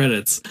 roll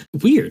credits.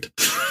 Weird.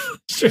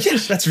 Yeah,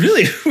 that's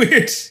really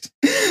weird.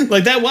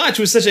 Like, that watch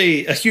was such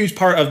a huge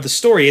part of the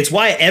story. It's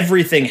why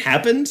everything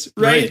happened,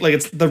 right? Like,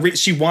 it's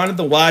she wanted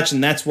the watch,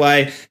 and that's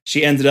why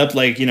she ended up,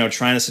 like, you know,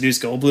 trying to seduce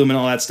Goldblum and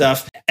all that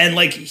stuff. And,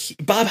 like,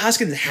 Bob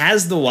Hoskins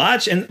has the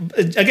watch, and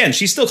again,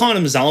 she's still calling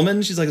him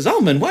Zalman. She's like,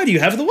 Zalman, why do you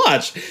have the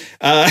watch?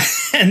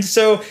 And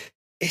so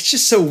it's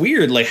just so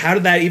weird. Like, how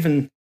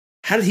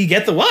did he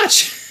get the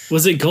watch?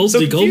 Was it Gold?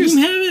 Did Goldblum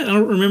have it? I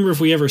don't remember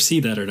if we ever see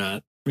that or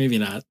not. Maybe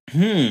not.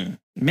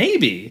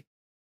 Maybe.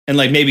 And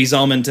like maybe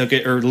Zalman took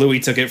it, or Louis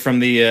took it from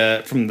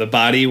the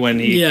body when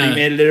he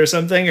cremated it or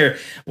something or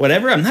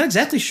whatever. I'm not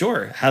exactly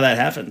sure how that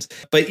happens.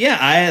 But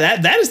yeah,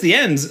 that is the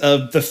end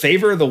of The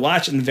Favor, The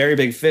Watch, and The Very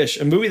Big Fish,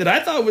 a movie that I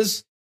thought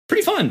was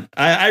pretty fun.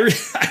 I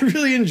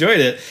really enjoyed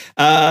it.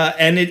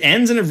 And it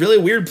ends in a really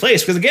weird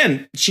place because,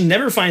 again, she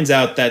never finds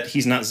out that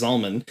he's not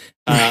Zalman.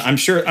 I'm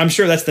sure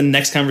that's the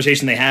next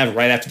conversation they have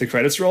right after the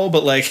credits roll.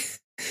 But like,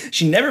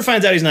 she never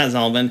finds out he's not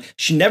Zalman.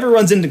 She never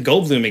runs into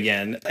Goldblum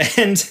again.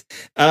 And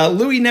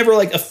Louis never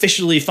like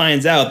officially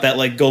finds out that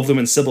like Goldblum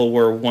and Sybil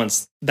were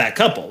once that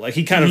couple. Like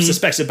he kind of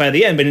suspects it by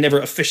the end, but he never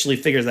officially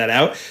figures that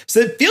out.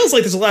 So it feels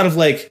like there's a lot of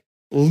like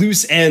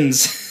loose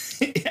ends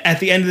at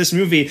the end of this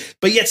movie,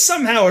 but yet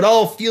somehow it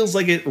all feels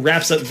like it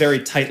wraps up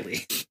very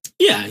tightly.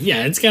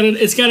 Yeah, it's got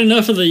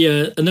enough of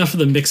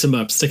the mix 'em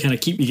ups to kind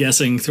of keep you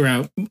guessing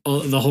throughout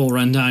the whole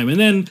runtime, and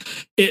then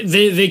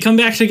they come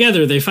back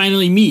together. They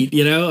finally meet,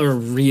 or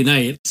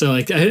reunite. So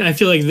like I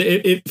feel like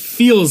it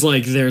feels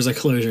like there's a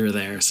closure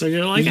there. So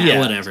you're like,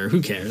 whatever,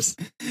 who cares?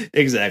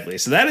 Exactly.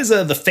 So that is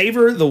The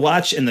Favor, The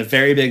Watch, and The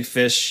Very Big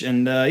Fish,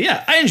 and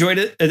I enjoyed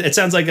it. It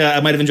sounds like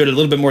I might have enjoyed it a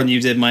little bit more than you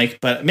did, Mike.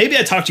 But maybe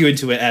I talked you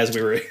into it as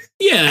we were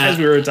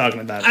talking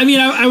about it. I mean,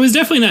 I was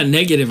definitely not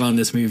negative on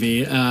this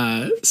movie.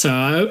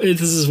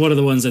 This is one of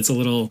the ones that's a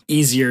little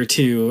easier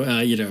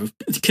to,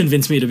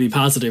 convince me to be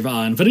positive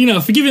on. But,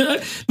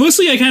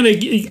 mostly I kind of,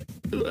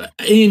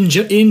 in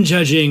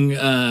judging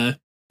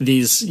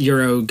these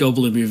Euro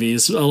Goldblum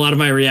movies, a lot of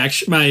my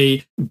reaction,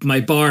 my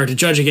bar to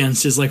judge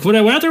against is like, would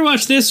I rather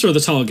watch this or The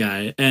Tall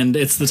Guy? And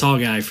it's The Tall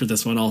Guy for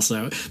this one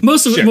also.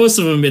 Most of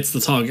them, it's The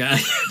Tall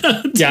Guy.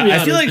 Yeah, I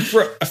feel like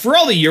for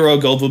all the Euro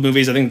Goldblum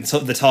movies, I think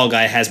The Tall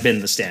Guy has been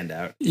the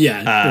standout.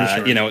 Yeah,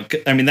 for sure.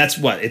 I mean, that's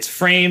what it's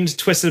Framed,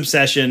 Twisted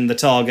Obsession, The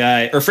Tall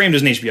Guy, or Framed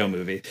was an HBO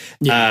movie.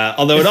 Yeah,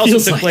 although it also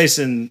took place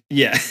in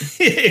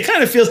it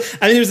kind of feels.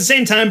 I mean, it was the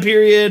same time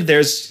period.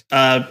 There's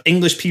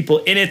English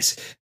people in it.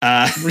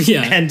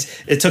 And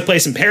it took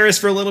place in Paris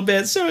for a little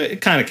bit, so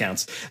it kind of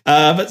counts.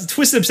 But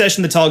Twisted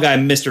Obsession, The Tall Guy,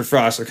 Mr.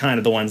 Frost are kind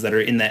of the ones that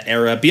are in that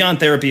era. Beyond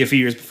Therapy a few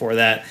years before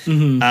that.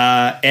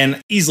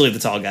 And easily The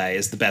Tall Guy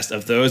is the best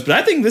of those. But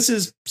I think this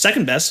is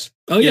second best.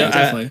 Oh yeah,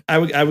 definitely.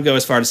 I would go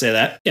as far to say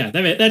that. Yeah,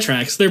 that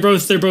tracks. They're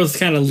both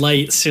kind of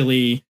light,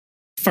 silly,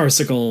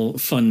 farcical,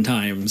 fun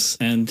times,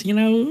 and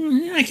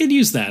I could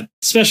use that,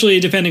 especially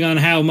depending on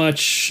how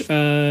much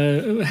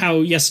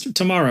yesterday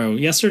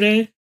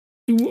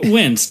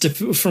went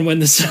from when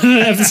this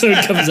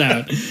episode comes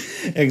out.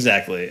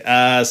 Exactly. All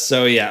right.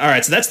 So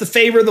that's The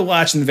Favor, The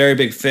Watch, and The Very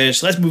Big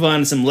Fish. Let's move on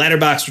to some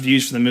Letterboxd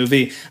reviews for the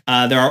movie.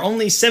 There are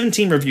only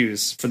 17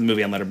 reviews for the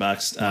movie on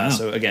Letterboxd. Wow.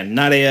 So again,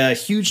 not a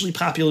hugely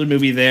popular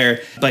movie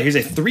there. But here's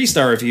a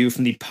 3-star review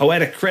from the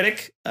Poetic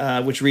Critic,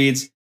 which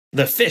reads,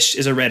 "The fish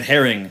is a red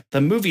herring. The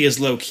movie is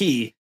low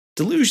key.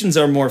 Delusions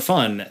are more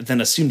fun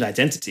than assumed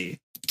identity."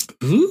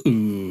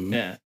 Ooh.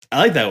 Yeah. I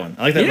like that one.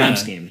 I like that rhyme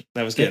scheme.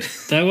 That was good.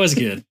 That was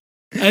good.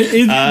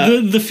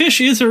 The fish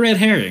is a red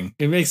herring.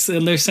 It makes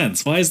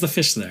sense. Why is the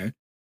fish there?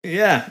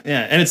 Yeah,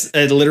 and it's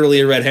literally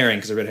a red herring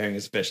because a red herring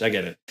is a fish. I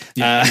get it.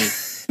 Yeah,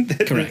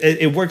 correct.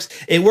 It works.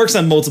 It works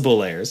on multiple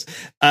layers.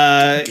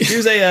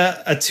 Here's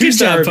a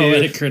 2-star review.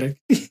 Poetic Critic.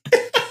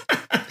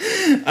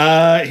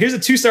 Here's a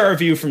 2-star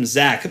review from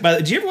Zach.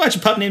 Did you ever watch A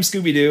Pup Named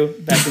Scooby-Doo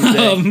back in the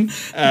day?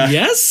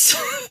 Yes.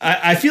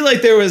 I feel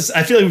like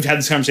we've had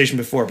this conversation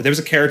before, but there was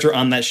a character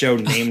on that show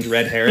named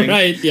Red Herring.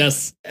 Right,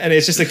 yes. And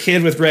it's just a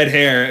kid with red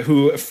hair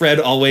who Fred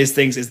always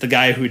thinks is the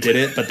guy who did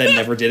it, but then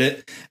never did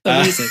it.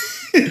 Amazing.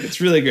 It's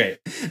really great.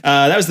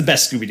 That was the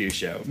best Scooby-Doo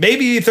show.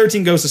 Maybe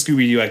 13 Ghosts of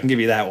Scooby-Doo, I can give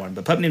you that one.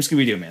 But Pup Named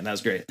Scooby-Doo, man, that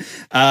was great.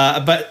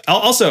 But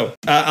I'll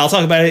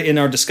talk about it in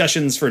our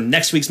discussions for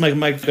next week's Mike and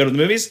Mike Go to the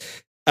Movies.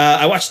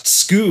 I watched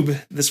Scoob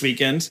this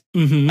weekend.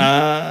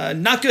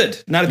 Not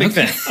good. Not a big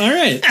fan. All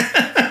right.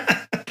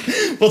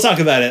 We'll talk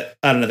about it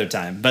at another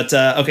time. But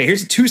okay,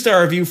 here's a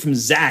 2-star review from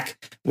Zach,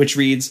 which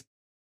reads,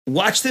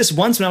 "Watched this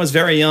once when I was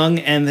very young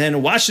and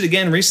then watched it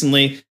again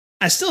recently.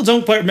 I still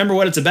don't quite remember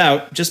what it's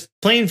about. Just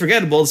plain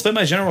forgettable despite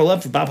my general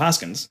love for Bob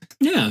Hoskins."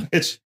 Yeah.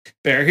 It's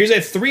fair. Here's a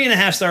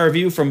 3.5-star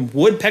review from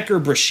Woodpecker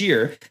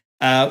Brashear.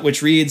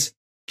 which reads,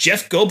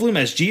 Jeff Goldblum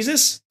as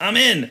Jesus? I'm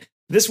in.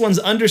 This one's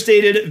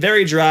understated,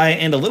 very dry,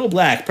 and a little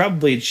black,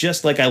 probably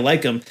just like I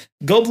like him.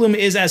 Goldblum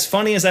is as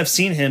funny as I've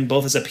seen him,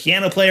 both as a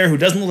piano player who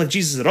doesn't look like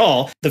Jesus at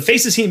all. The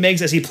faces he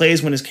makes as he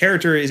plays when his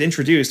character is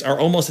introduced are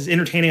almost as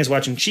entertaining as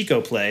watching Chico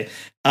play.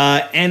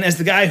 And as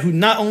the guy who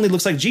not only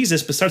looks like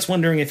Jesus, but starts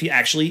wondering if he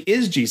actually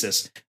is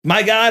Jesus.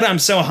 My God, I'm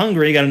so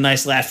hungry, got a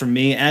nice laugh from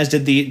me, as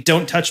did the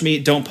don't touch me,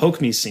 don't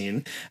poke me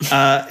scene.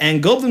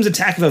 And Goldblum's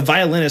attack of a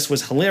violinist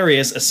was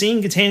hilarious, a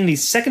scene containing the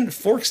second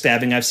fork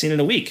stabbing I've seen in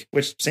a week,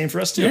 which same for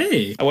us too.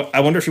 Hey. I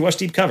wonder if you watched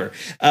Deep Cover.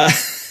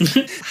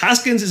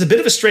 Hoskins is a bit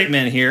of a straight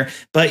man here,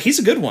 but he's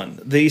a good one.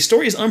 The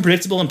story is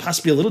unpredictable and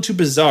possibly a little too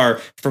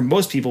bizarre for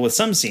most people with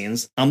some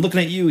scenes. I'm looking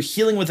at you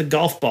healing with a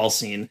golf ball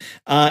scene,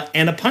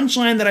 and a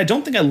punchline that I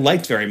don't think I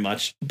liked very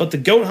much, but the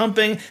goat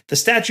humping, the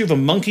statue of a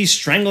monkey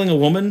strangling a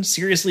woman,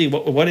 seriously,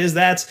 what is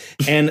that?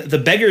 And the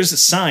beggar's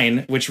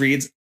sign, which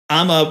reads,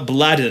 I'm a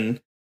Bladin.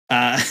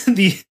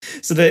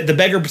 The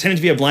beggar pretending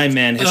to be a blind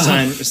man, his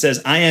sign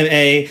says, I am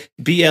a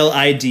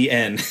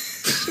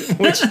BLIDN,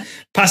 which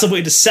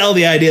possibly to sell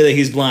the idea that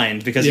he's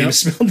blind because he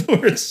misspelled the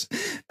words.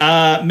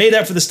 Made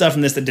up for the stuff in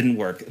this that didn't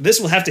work.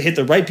 This will have to hit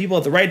the right people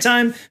at the right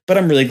time, but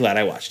I'm really glad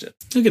I watched it.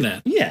 Look at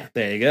that. Yeah,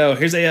 there you go.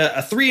 Here's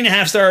a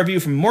 3.5-star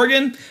review from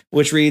Morgan,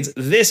 which reads,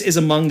 this is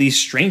among the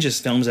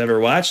strangest films I've ever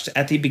watched.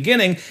 At the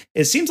beginning,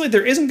 it seems like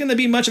there isn't going to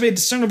be much of a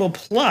discernible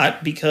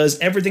plot because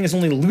everything is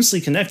only loosely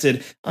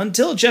connected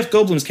until Jeff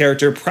Goldblum's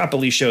character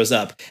properly shows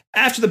up.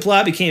 After the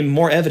plot became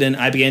more evident,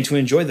 I began to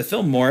enjoy the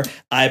film more.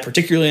 I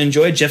particularly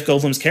enjoyed Jeff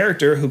Goldblum's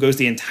character, who goes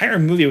the entire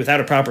movie without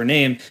a proper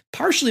name,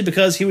 partially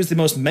because he was the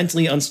most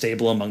mentally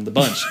unstable among the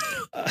bunch.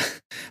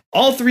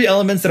 All three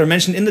elements that are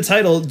mentioned in the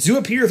title do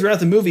appear throughout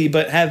the movie,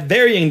 but have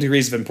varying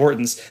degrees of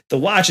importance. The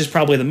watch is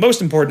probably the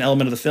most important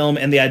element of the film,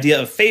 and the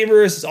idea of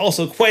favors is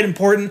also quite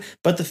important,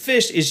 but the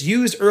fish is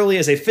used early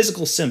as a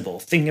physical symbol.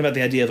 Thinking about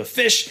the idea of a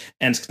fish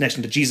and its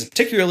connection to Jesus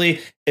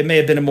particularly, it may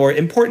have been a more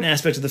important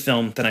aspect of the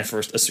film than I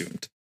first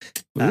assumed.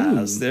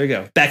 So there you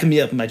go. Backing me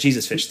up in my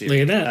Jesus fish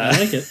theory. Look at that. I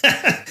like it.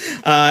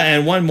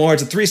 And one more.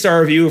 It's a 3-star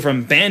review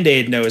from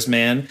Band-Aid Nose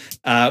Man,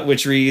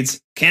 which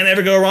reads, can't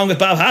ever go wrong with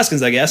Bob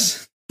Hoskins, I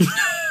guess.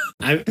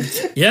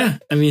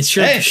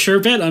 Sure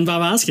bet on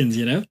Bob Hoskins,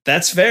 you know?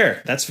 That's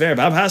fair.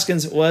 Bob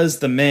Hoskins was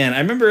the man. I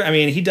remember,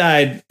 he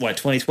died,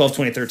 2012,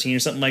 2013 or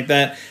something like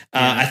that.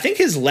 I think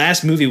his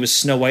last movie was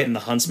Snow White and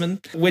the Huntsman,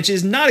 which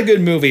is not a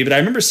good movie, but I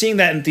remember seeing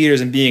that in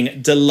theaters and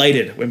being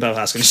delighted when Bob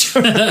Hoskins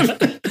showed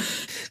up.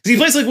 He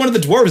plays like one of the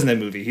dwarves in that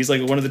movie. He's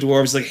like one of the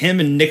dwarves, like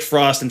him and Nick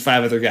Frost and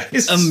 5 other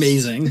guys.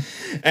 Amazing.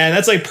 And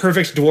that's like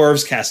perfect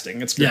dwarves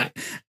casting. It's great.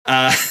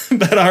 Yeah.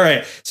 But all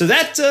right. So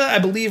that, I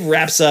believe,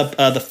 wraps up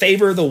The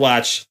Favor, The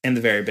Watch, and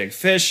The Very Big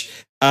Fish.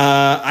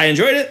 I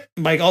enjoyed it.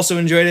 Mike also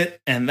enjoyed it.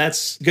 And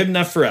that's good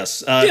enough for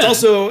us.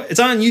 It's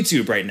on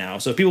YouTube right now.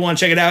 So if people want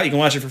to check it out, you can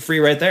watch it for free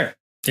right there.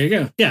 There you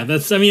go. Yeah,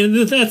 that's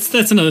another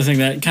thing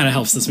that kind of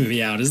helps this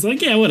movie out is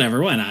like, yeah,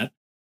 whatever. Why not?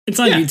 It's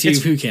on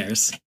YouTube. Who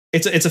cares?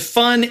 It's a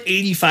fun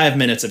 85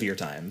 minutes of your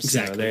time.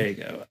 Exactly. So there you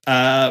go.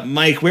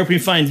 Mike, where can we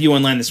find you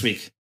online this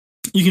week?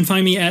 You can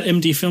find me at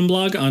MD Film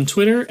Blog on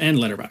Twitter and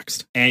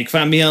Letterboxd. And you can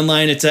find me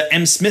online. It's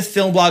M Smith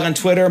Film Blog on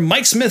Twitter,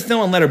 Mike Smith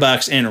Film on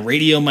Letterboxd, and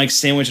Radio Mike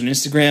Sandwich on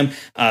Instagram.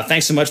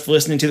 Thanks so much for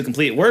listening to The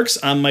Complete Works.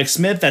 I'm Mike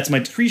Smith. That's my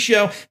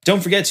pre-show.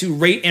 Don't forget to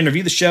rate and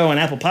review the show on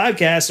Apple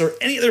Podcasts or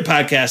any other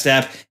podcast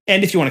app.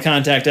 And if you want to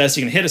contact us,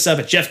 you can hit us up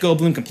at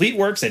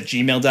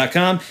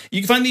jeffgoldblumcompleteworks@gmail.com.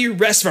 You can find the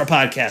rest of our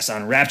podcasts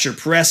on Rapture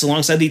Press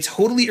alongside the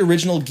Totally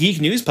Original Geek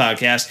News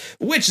Podcast,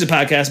 which is a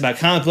podcast about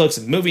comic books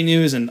and movie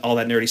news and all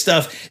that nerdy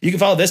stuff. You can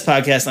follow this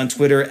podcast on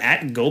Twitter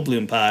at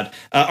GoldblumPod.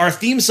 Our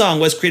theme song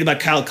was created by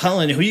Kyle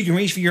Cullen, who you can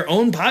reach for your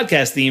own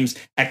podcast themes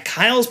at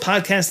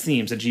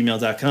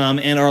kylespodcastthemes@gmail.com.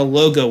 And our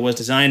logo was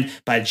designed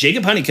by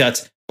Jacob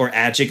Honeycutt, or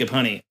at Jacob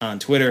Honey on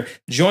Twitter.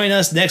 Join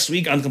us next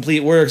week on Complete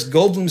Works.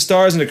 Goldblum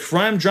stars in a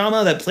crime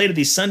drama that played at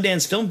the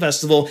Sundance Film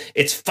Festival.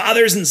 It's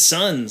Fathers and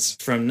Sons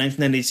from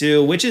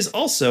 1992, which is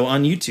also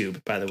on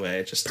YouTube, by the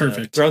way. Just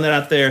perfect. Throwing that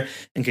out there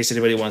in case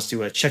anybody wants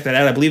to check that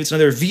out. I believe it's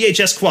another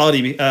VHS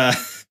quality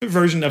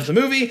version of the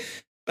movie,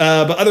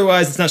 but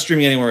otherwise it's not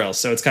streaming anywhere else,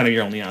 so it's kind of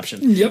your only option.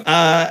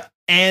 Yep.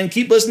 And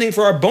keep listening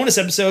for our bonus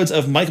episodes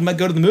of Mike Might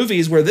Go to the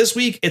Movies, where this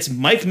week it's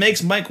Mike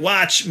Makes Mike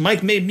Watch.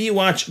 Mike made me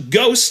watch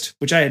Ghost,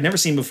 which I had never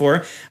seen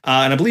before.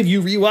 And I believe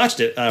you rewatched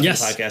it for the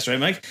podcast, right,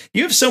 Mike?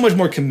 You have so much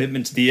more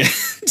commitment to the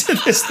to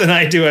this than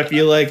I do, I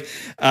feel like,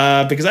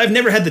 because I've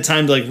never had the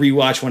time to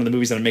rewatch one of the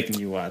movies that I'm making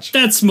you watch.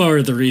 That's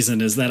more the reason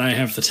is that I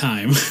have the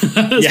time,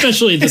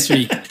 especially this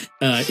week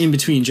in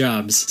between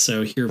jobs.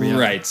 So here we are.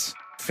 Right.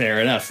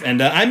 Fair enough.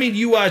 And I made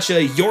you watch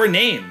Your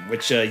Name,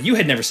 which you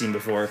had never seen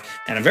before,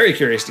 and I'm very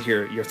curious to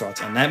hear your thoughts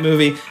on that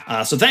movie.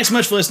 So thanks so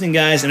much for listening,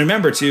 guys, and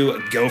remember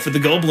to go for the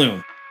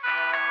Goldblum.